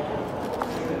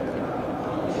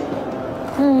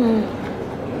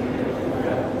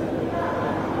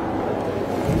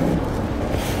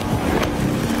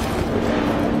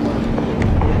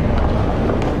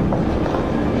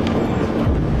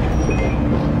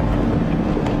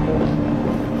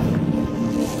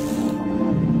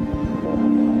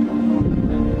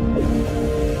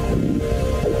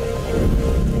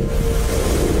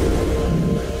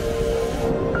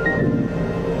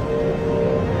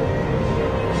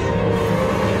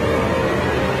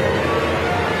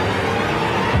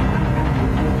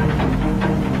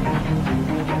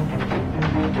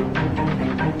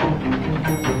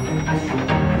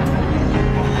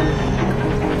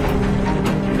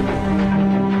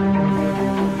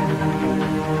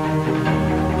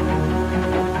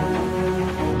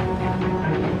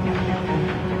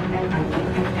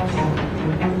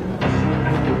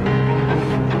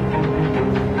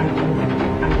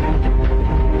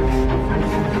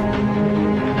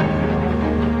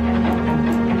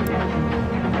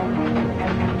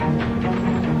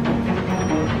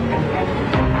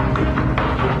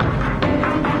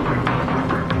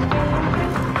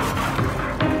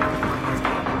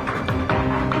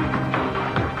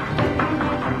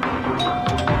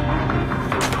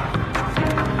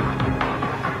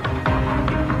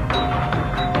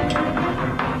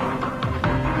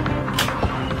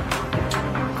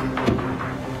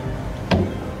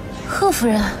莫夫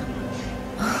人，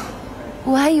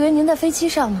我还以为您在飞机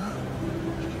上呢。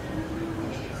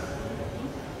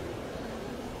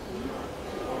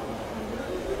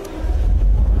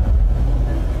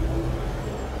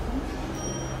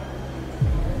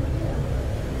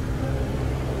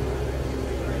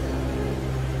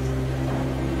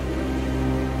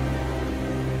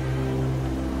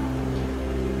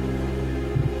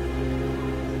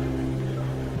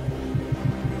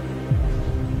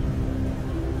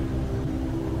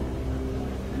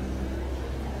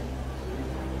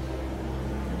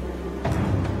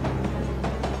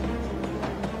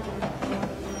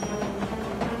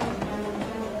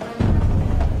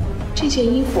这件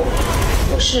衣服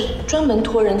我是专门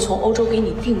托人从欧洲给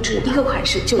你定制的，一个款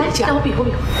式就一件。来，我比划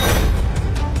比划。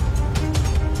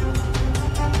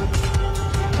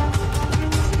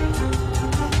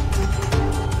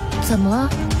怎么了？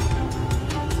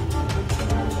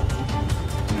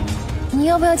你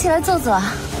要不要起来坐坐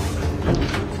啊？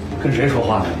跟谁说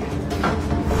话呢你？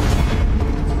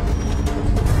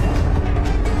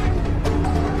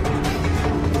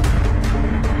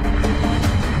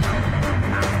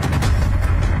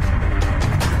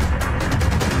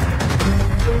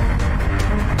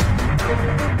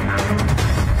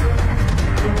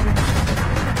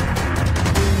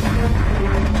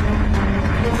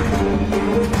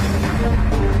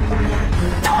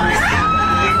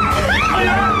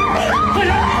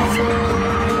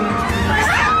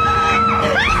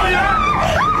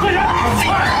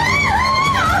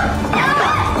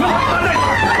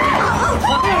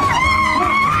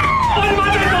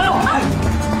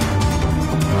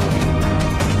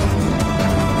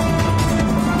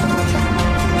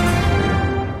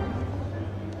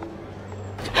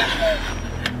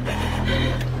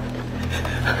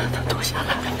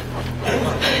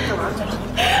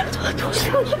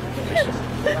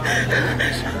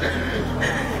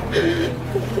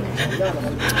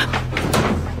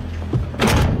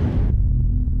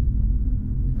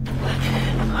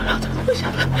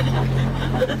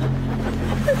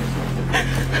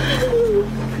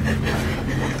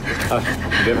哎，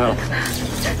你别拍了，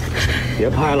别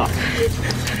拍了，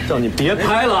叫你别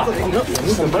拍了，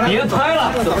别拍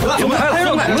了，怎么拍了？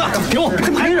给我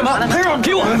拍什么？拍照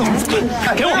给我，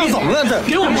给我，怎么了？这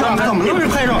给我怎么了？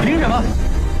拍照凭什么？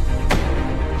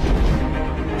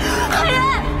海源。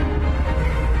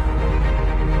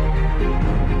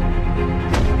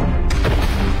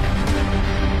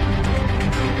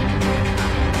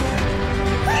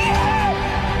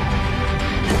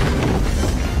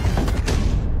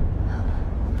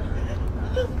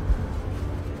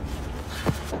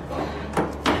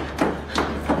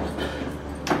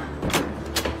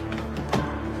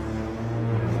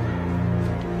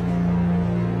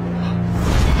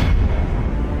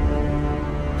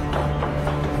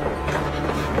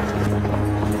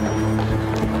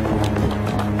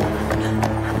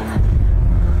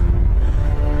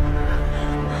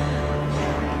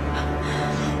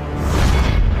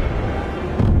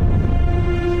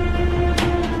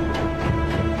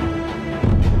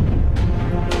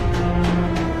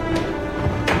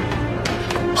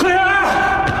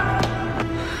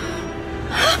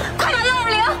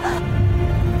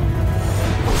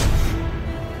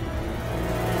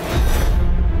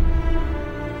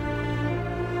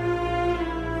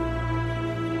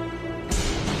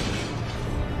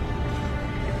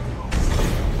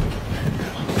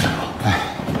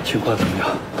情况怎么样？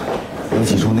有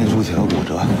几处内出血和骨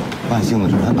折，万幸的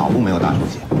是他脑部没有大出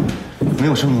血，没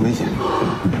有生命危险。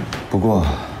不过，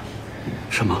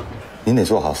什么？您得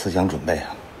做好思想准备啊。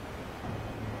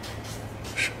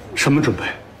什么准备？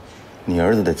你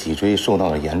儿子的脊椎受到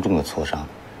了严重的挫伤，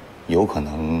有可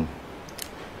能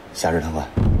下肢瘫痪。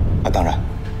啊，当然，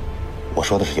我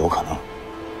说的是有可能。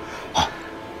啊，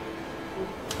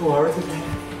我儿子，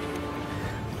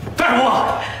大夫，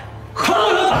可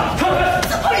能他们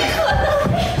怎么可能？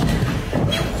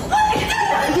你坏人！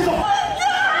你走！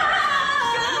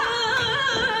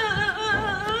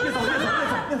别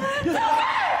走！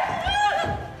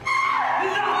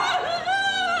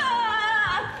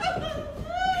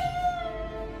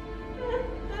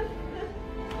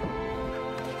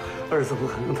儿子不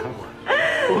可能瘫痪，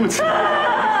我们亲23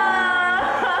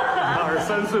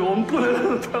岁，我们不能让他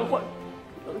瘫痪。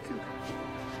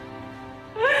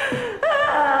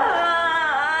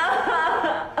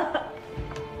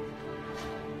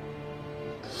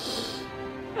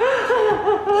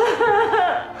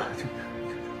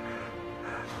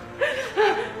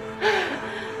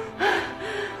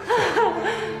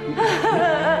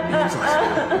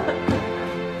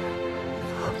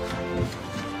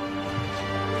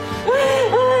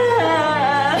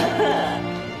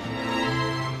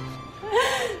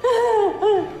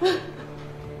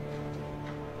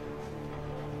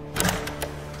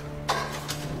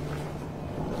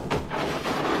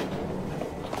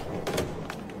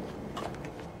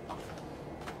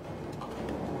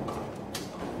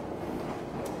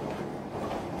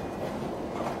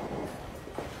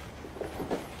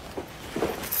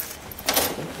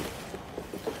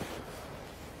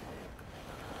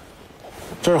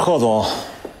这是贺总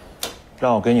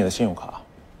让我给你的信用卡，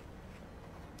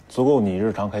足够你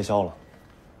日常开销了。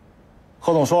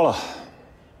贺总说了，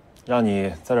让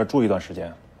你在这住一段时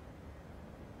间，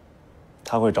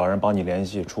他会找人帮你联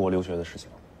系出国留学的事情。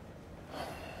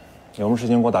有什么事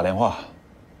情给我打电话。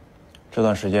这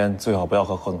段时间最好不要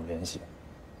和贺总联系。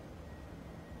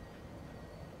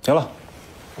行了，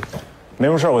没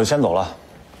什么事我就先走了。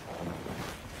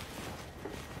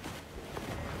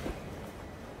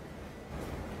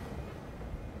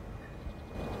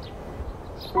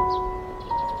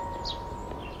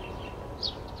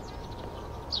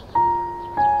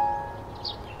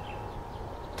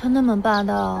他那么霸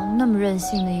道，那么任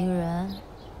性的一个人，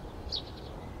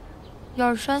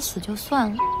要是摔死就算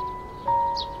了，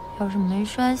要是没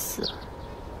摔死，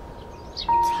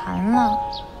残了。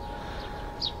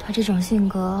他这种性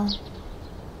格，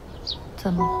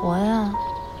怎么活呀？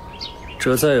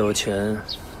这再有钱，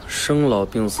生老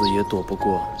病死也躲不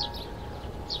过。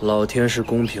老天是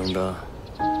公平的。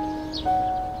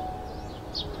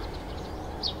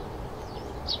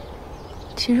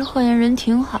其实贺岩人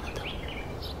挺好的，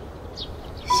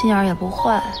心眼也不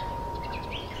坏，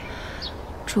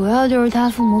主要就是他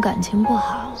父母感情不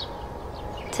好，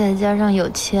再加上有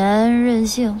钱任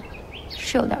性，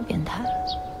是有点变态。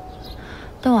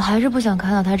但我还是不想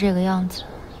看到他这个样子，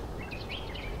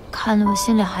看得我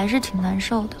心里还是挺难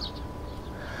受的。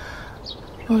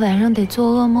我晚上得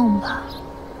做噩梦吧。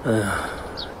哎呀，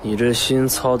你这心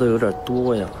操的有点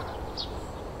多呀。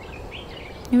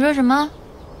你说什么？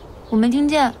我没听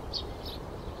见。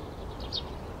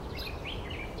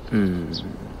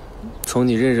从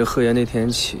你认识贺岩那天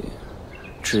起，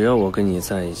只要我跟你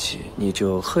在一起，你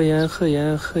就贺岩贺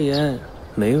岩贺岩，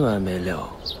没完没了。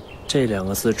这2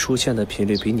个字出现的频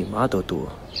率比你妈都多。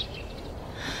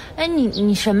哎，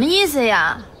你什么意思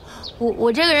呀？我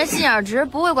这个人心眼直，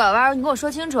不会拐弯，你跟我说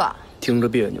清楚。听着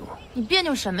别扭。你别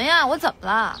扭什么呀？我怎么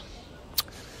了？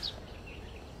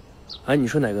哎，你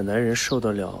说哪个男人受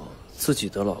得了自己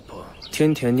的老婆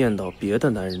天天念叨别的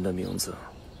男人的名字？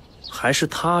还是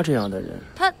他这样的人？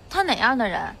他哪样的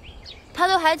人？他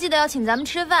都还记得要请咱们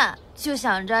吃饭，就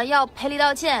想着要赔礼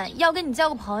道歉，要跟你交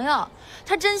个朋友，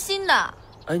他真心的。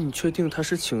哎，你确定他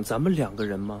是请咱们2个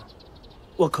人吗？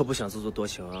我可不想自作多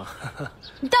情啊！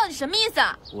你到底什么意思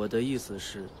啊？我的意思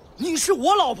是，你是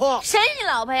我老婆。谁是你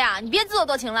老婆呀？你别自作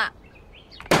多情了。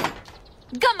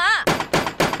你干嘛？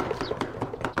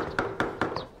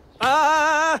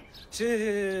哎，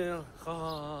行，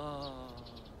好。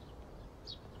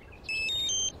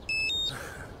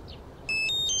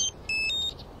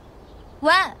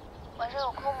喂，晚上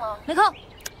有空吗？没空。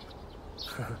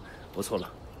我错了。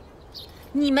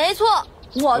你没错，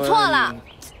我错了。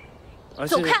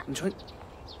走开！你穿。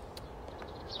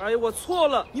哎呀，我错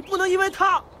了，你不能因为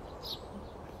他。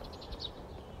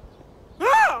啊！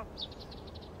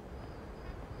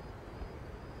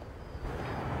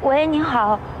喂，您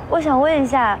好，我想问一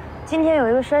下，今天有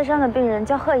一个摔伤的病人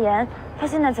叫贺岩，他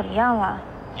现在怎么样了？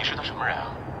你是他什么人啊？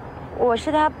我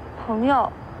是他朋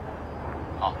友。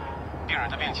好，病人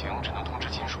的病情只能通知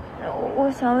亲属。我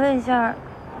想问一下，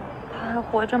他还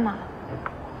活着吗？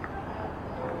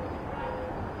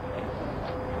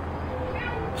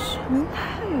陈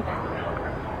太吧。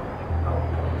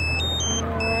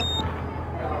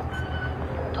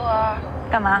朵儿，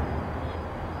干嘛？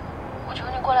我求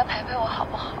你过来陪陪我好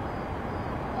不好？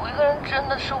我一个人真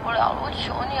的受不了了，我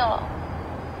求你了。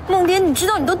梦蝶，你知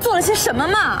道你都做了些什么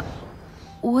吗？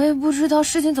我也不知道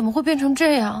事情怎么会变成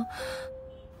这样。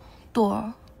朵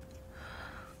儿，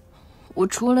我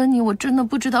除了你，我真的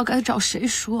不知道该找谁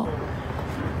说。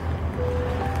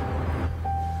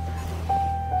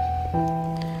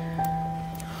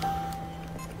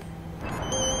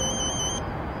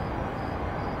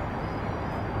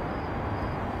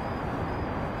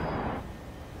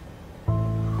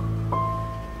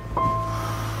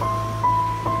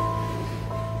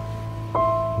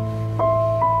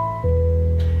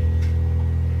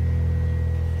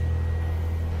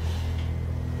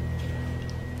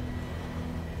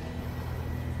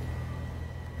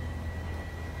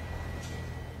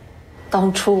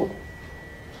当初，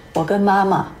我跟妈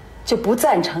妈就不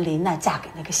赞成琳娜嫁给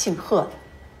那个姓贺的，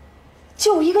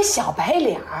就一个小白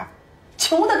脸儿，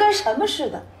穷得跟什么似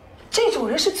的。这种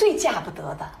人是最嫁不得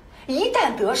的，一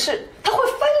旦得势，他会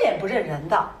翻脸不认人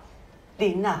的。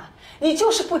琳娜，你就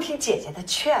是不听姐姐的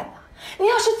劝呐！你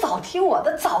要是早听我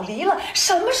的，早离了，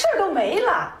什么事儿都没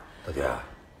了。大姐，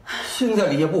现在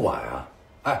离也不晚啊！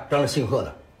哎，让那姓贺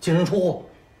的净身出户，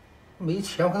没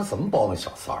钱我看他怎么包那小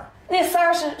三儿。那三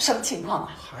儿是什么情况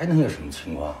啊？还能有什么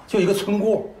情况？就一个村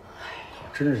姑，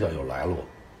他真是要有来路，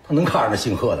他能看上那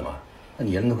姓贺的吗？那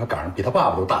年龄都快赶上比他爸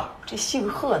爸都大了。这姓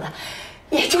贺的，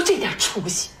也就这点出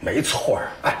息。没错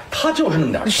儿，哎，他就是那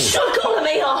么点出息。你说够了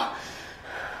没有？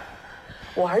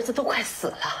我儿子都快死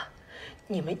了，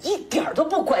你们一点都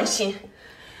不关心，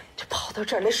这跑到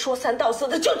这儿来说三道四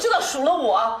的，就知道数落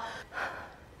我。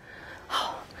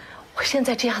好，我现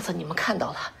在这样子你们看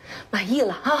到了，满意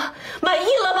了啊？满意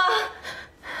了吗？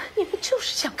你们就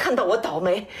是想看到我倒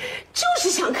霉，就是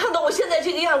想看到我现在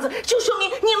这个样子，就说明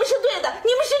你们是对的，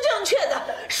你们是正确的，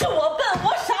是我笨，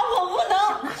我傻，我无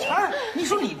能。全儿，你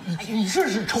说你这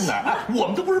是冲哪儿？哎，我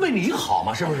们都不是为你好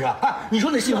吗？是不是？哎，你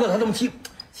说那姓贺他这么气，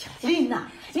丽娜，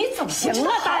你怎么行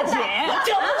了，大姐？我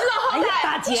就不知道好歹。哎呀，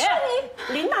大姐，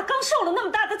琳娜刚受了那么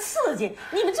大的刺激，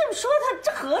你们这么说她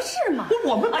这合适吗？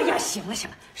我们哎呀，行了，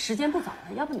时间不早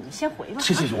了，要不你们先回吧。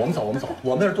去，我们走，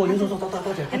我们那儿多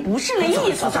走，姐。哎，不是那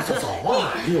意思，走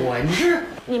啊！哎呦喂，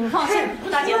你们放心，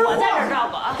大姐，我在这儿照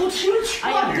顾啊。都听劝。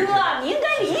哎呀，哥，你应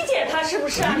该理解他是不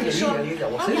是啊？你说，理解，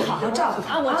我你好好照顾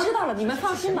他啊。我知道了，你们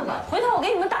放心吧，回头我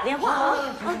给你们打电话啊。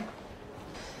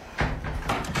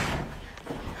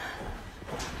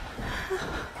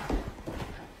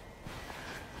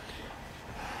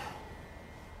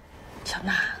小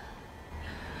娜，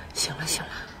行了，三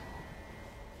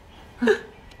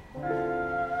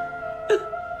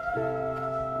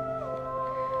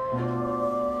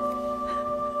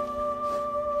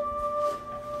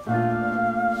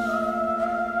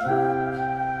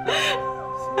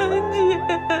姐，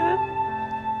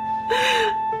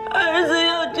儿子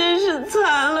要真是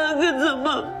残了，可怎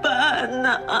么办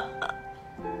呢？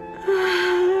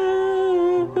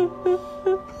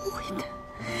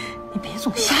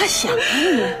总瞎想啊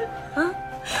你啊！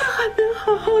他还能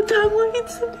好好谈过一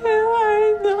次恋爱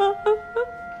呢。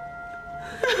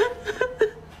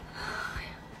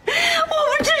我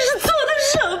们这是做的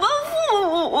什么父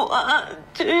母啊？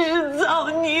真是造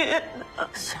孽的。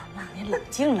小娜，你冷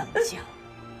静冷静。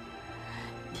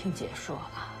听姐说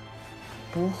了，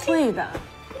不会的，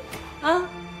啊，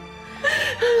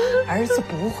儿子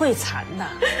不会残的，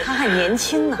他还年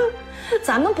轻呢。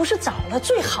咱们不是找了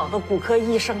最好的骨科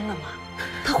医生了吗？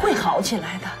他会好起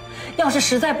来的。要是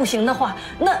实在不行的话，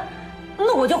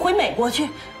那我就回美国去，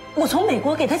我从美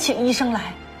国给他请医生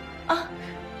来，啊。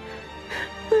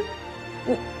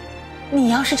你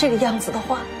要是这个样子的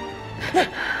话，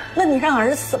那你让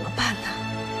儿子怎么办呢？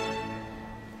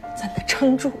咱得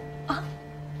撑住啊，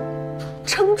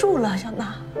撑住了，小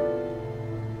娜。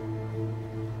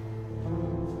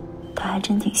他还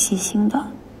真挺细心的。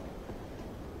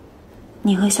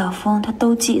你和小峰他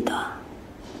都记得。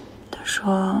他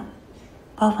说，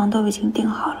包房都已经订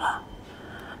好了，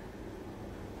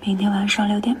明天晚上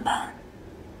6点半。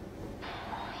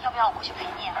要不要我过去陪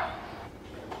你啊？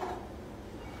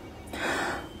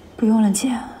不用了，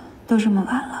姐，都这么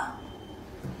晚了，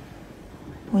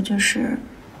我就是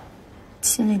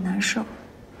心里难受。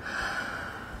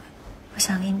我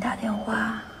想给你打电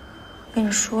话，跟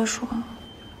你说说。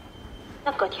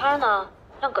那葛天呢？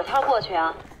让葛天过去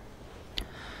啊。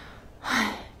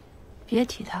唉，别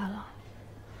提他了，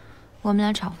我们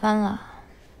俩吵翻了。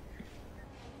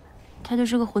他就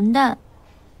是个混蛋。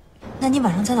那你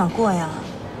晚上在哪儿过呀？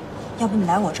要不你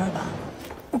来我这儿吧？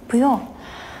不用，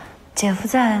姐夫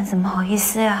在，怎么好意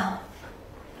思呀？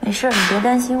没事，你别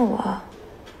担心我，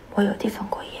我有地方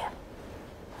过夜。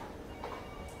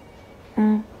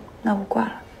那我挂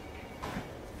了。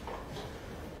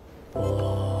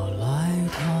我来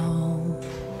到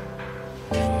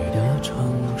你的城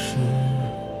市，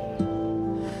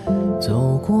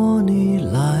走过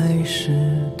你来时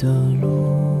的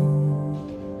路，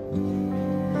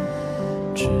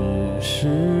只是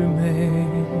没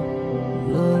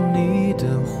了你的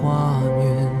画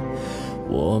面，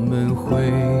我们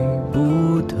回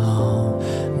不到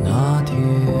那天。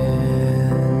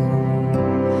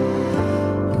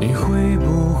你会不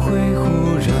会忽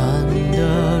然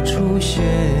的出现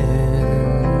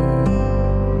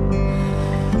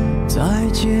在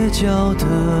街角的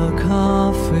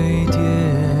咖啡店？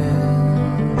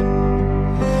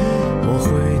我会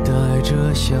带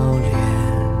着笑脸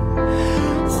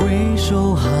挥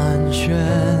手寒暄，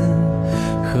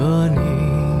和你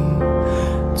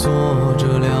坐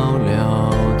着聊聊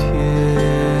天。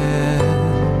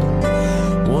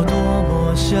我多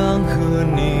么想和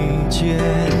你见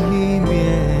一面，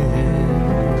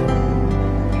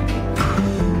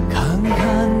看看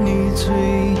你最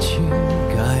近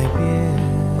改变，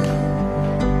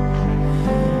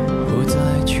不再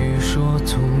去说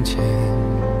从前，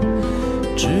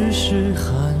只是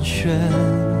寒暄，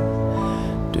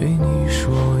对你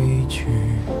说一句，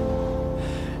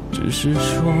只是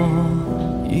说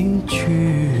一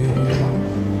句，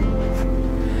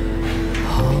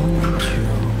好久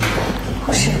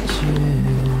护士，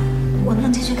我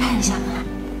能进去看一下吗？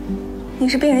您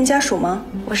是病人家属吗？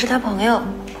我是他朋友。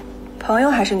朋友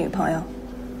还是女朋友？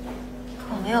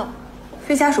朋友。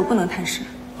非家属不能探视。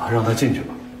啊，让他进去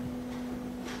吧。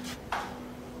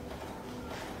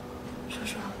叔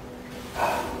叔，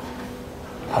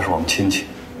他是我们亲戚。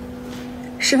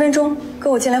10分钟，跟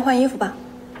我进来换衣服吧。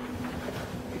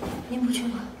您不去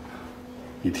吗？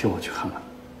你替我去看看。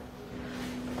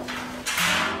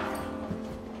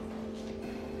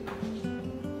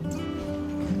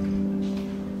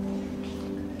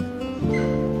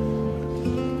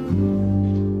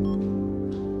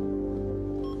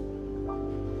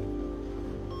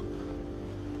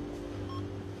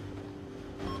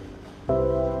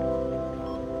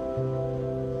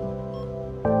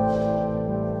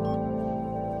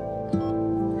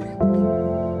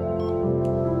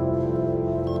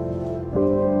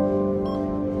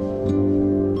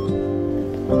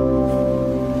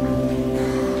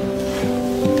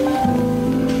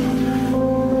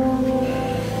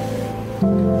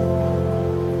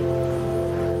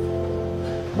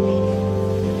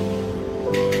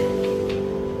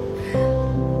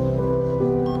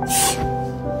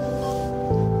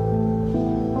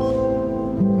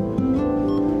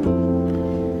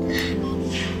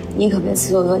你可别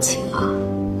自作多情啊！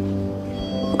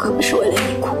我可不是为了你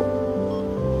哭，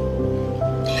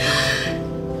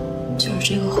就是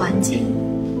这个环境，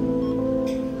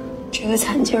这个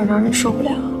惨劲儿让人受不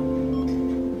了。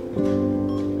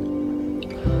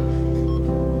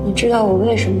你知道我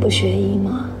为什么不学医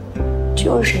吗？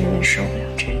就是因为受不了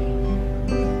这个。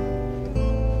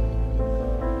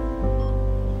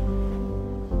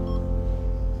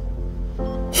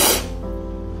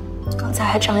刚才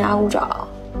还张牙舞爪，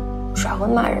耍混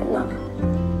骂人呢，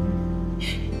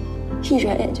一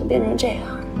转眼就变成这样，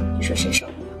你说谁受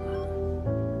得了啊？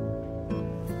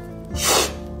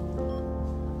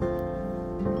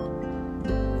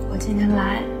我今天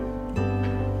来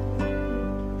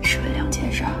是为2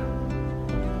件事儿，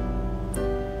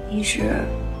一是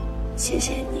谢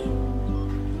谢你，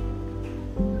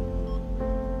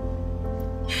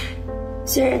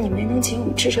虽然你没能请我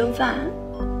们吃成饭，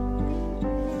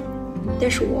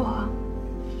但是我、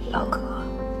老葛，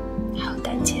还有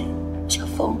丹姐、小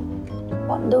峰，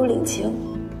我们都领情。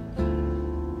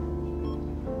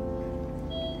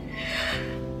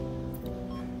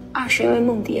2是因为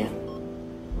梦蝶，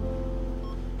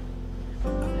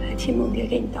来替梦蝶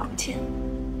给你道个歉。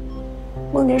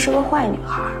梦蝶是个坏女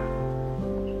孩，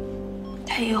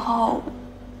她以后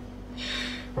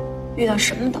遇到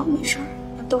什么倒霉事儿，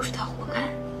那都是她活该。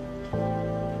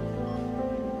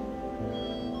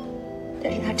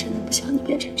但是她真的不想你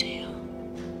变成这样。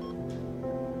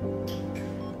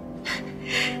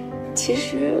其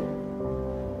实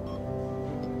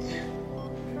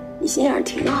你心眼儿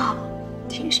挺好，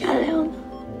挺善良的，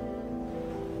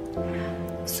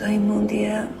所以梦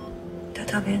蝶她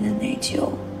特别的内疚，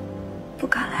不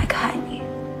敢来看你。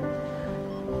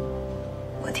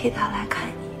我替她来看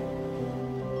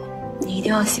你，你一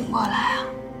定要醒过来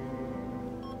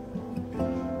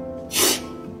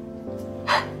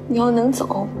啊！你要能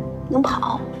走，能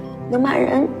跑，能骂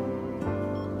人，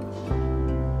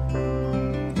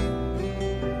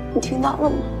你听到了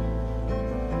吗？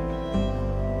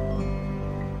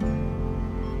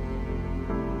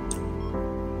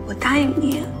我答应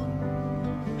你，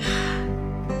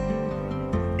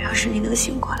要是你能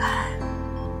醒过来，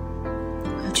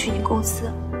我要去你公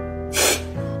司，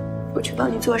我去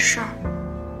帮你做事儿，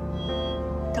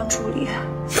当助理，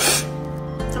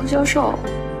当销售，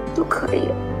都可以。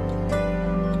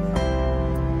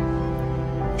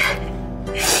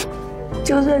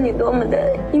就算你多么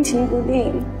的阴晴不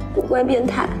定、古怪变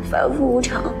态、反复无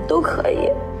常，都可以。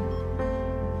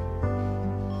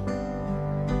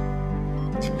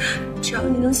只要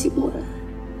你能醒过来，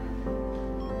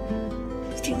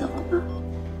你听到了吗？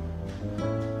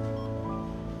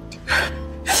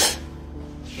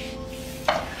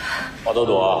花朵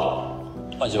朵，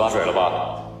换洗发水了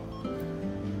吧？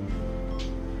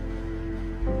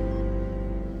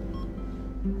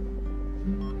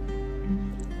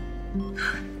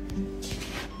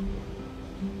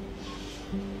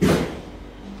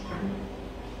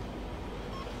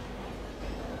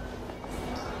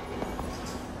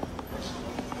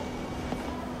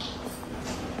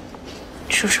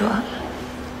叔叔，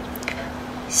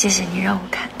谢谢你让我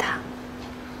看他，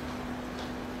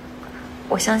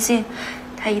我相信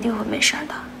他一定会没事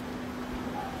的。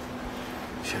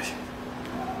谢谢。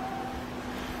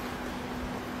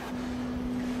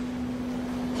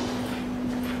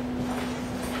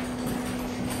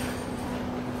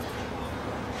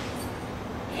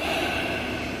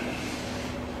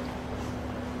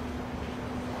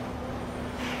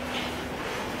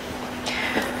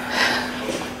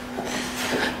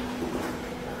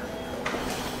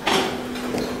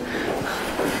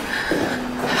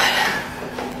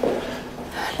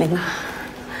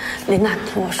琳娜，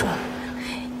听我说，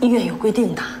医院有规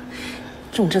定的，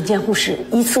重症监护室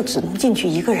一次只能进去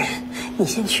1个人。你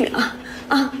先去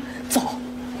啊，走，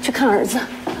去看儿子。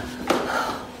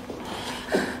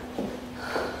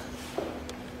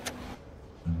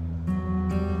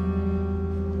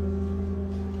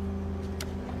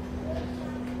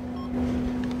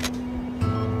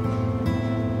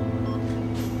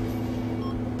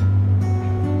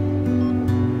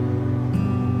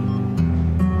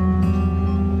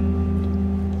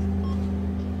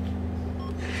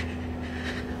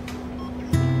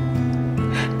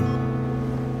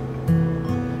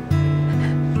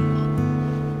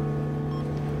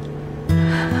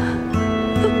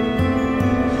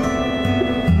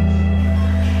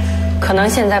可能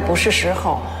现在不是时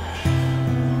候，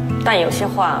但有些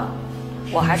话，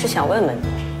我还是想问问你。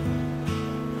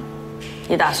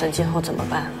你打算今后怎么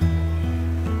办？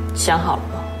想好了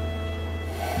吗？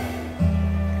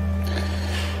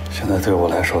现在对我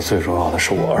来说，最重要的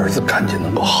是我儿子赶紧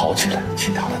能够好起来，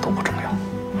其他的都不重要。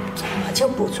怎么就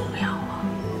不重要啊？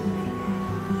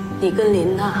你跟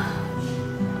琳娜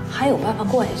还有办法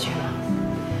过下去吗？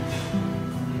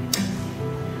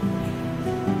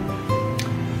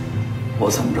我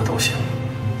怎么着都行，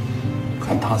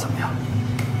看他怎么样。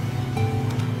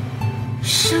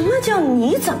什么叫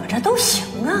你怎么着都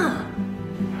行啊？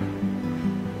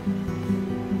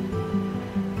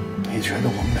你觉得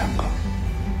我们2个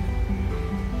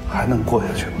还能过下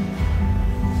去吗？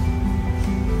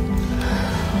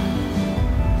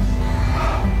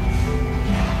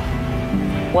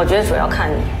我觉得主要看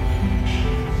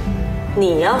你。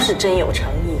你要是真有诚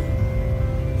意，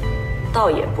倒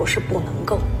也不是不能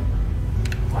够。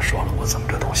我说了，我怎么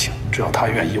着都行，只要他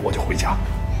愿意，我就回家。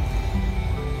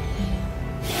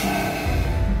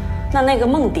那个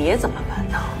梦蝶怎么办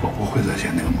呢？我不会再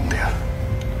见那个梦蝶了。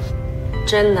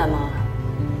真的吗？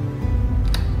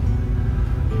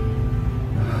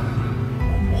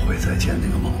我不会再见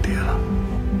那个梦蝶了。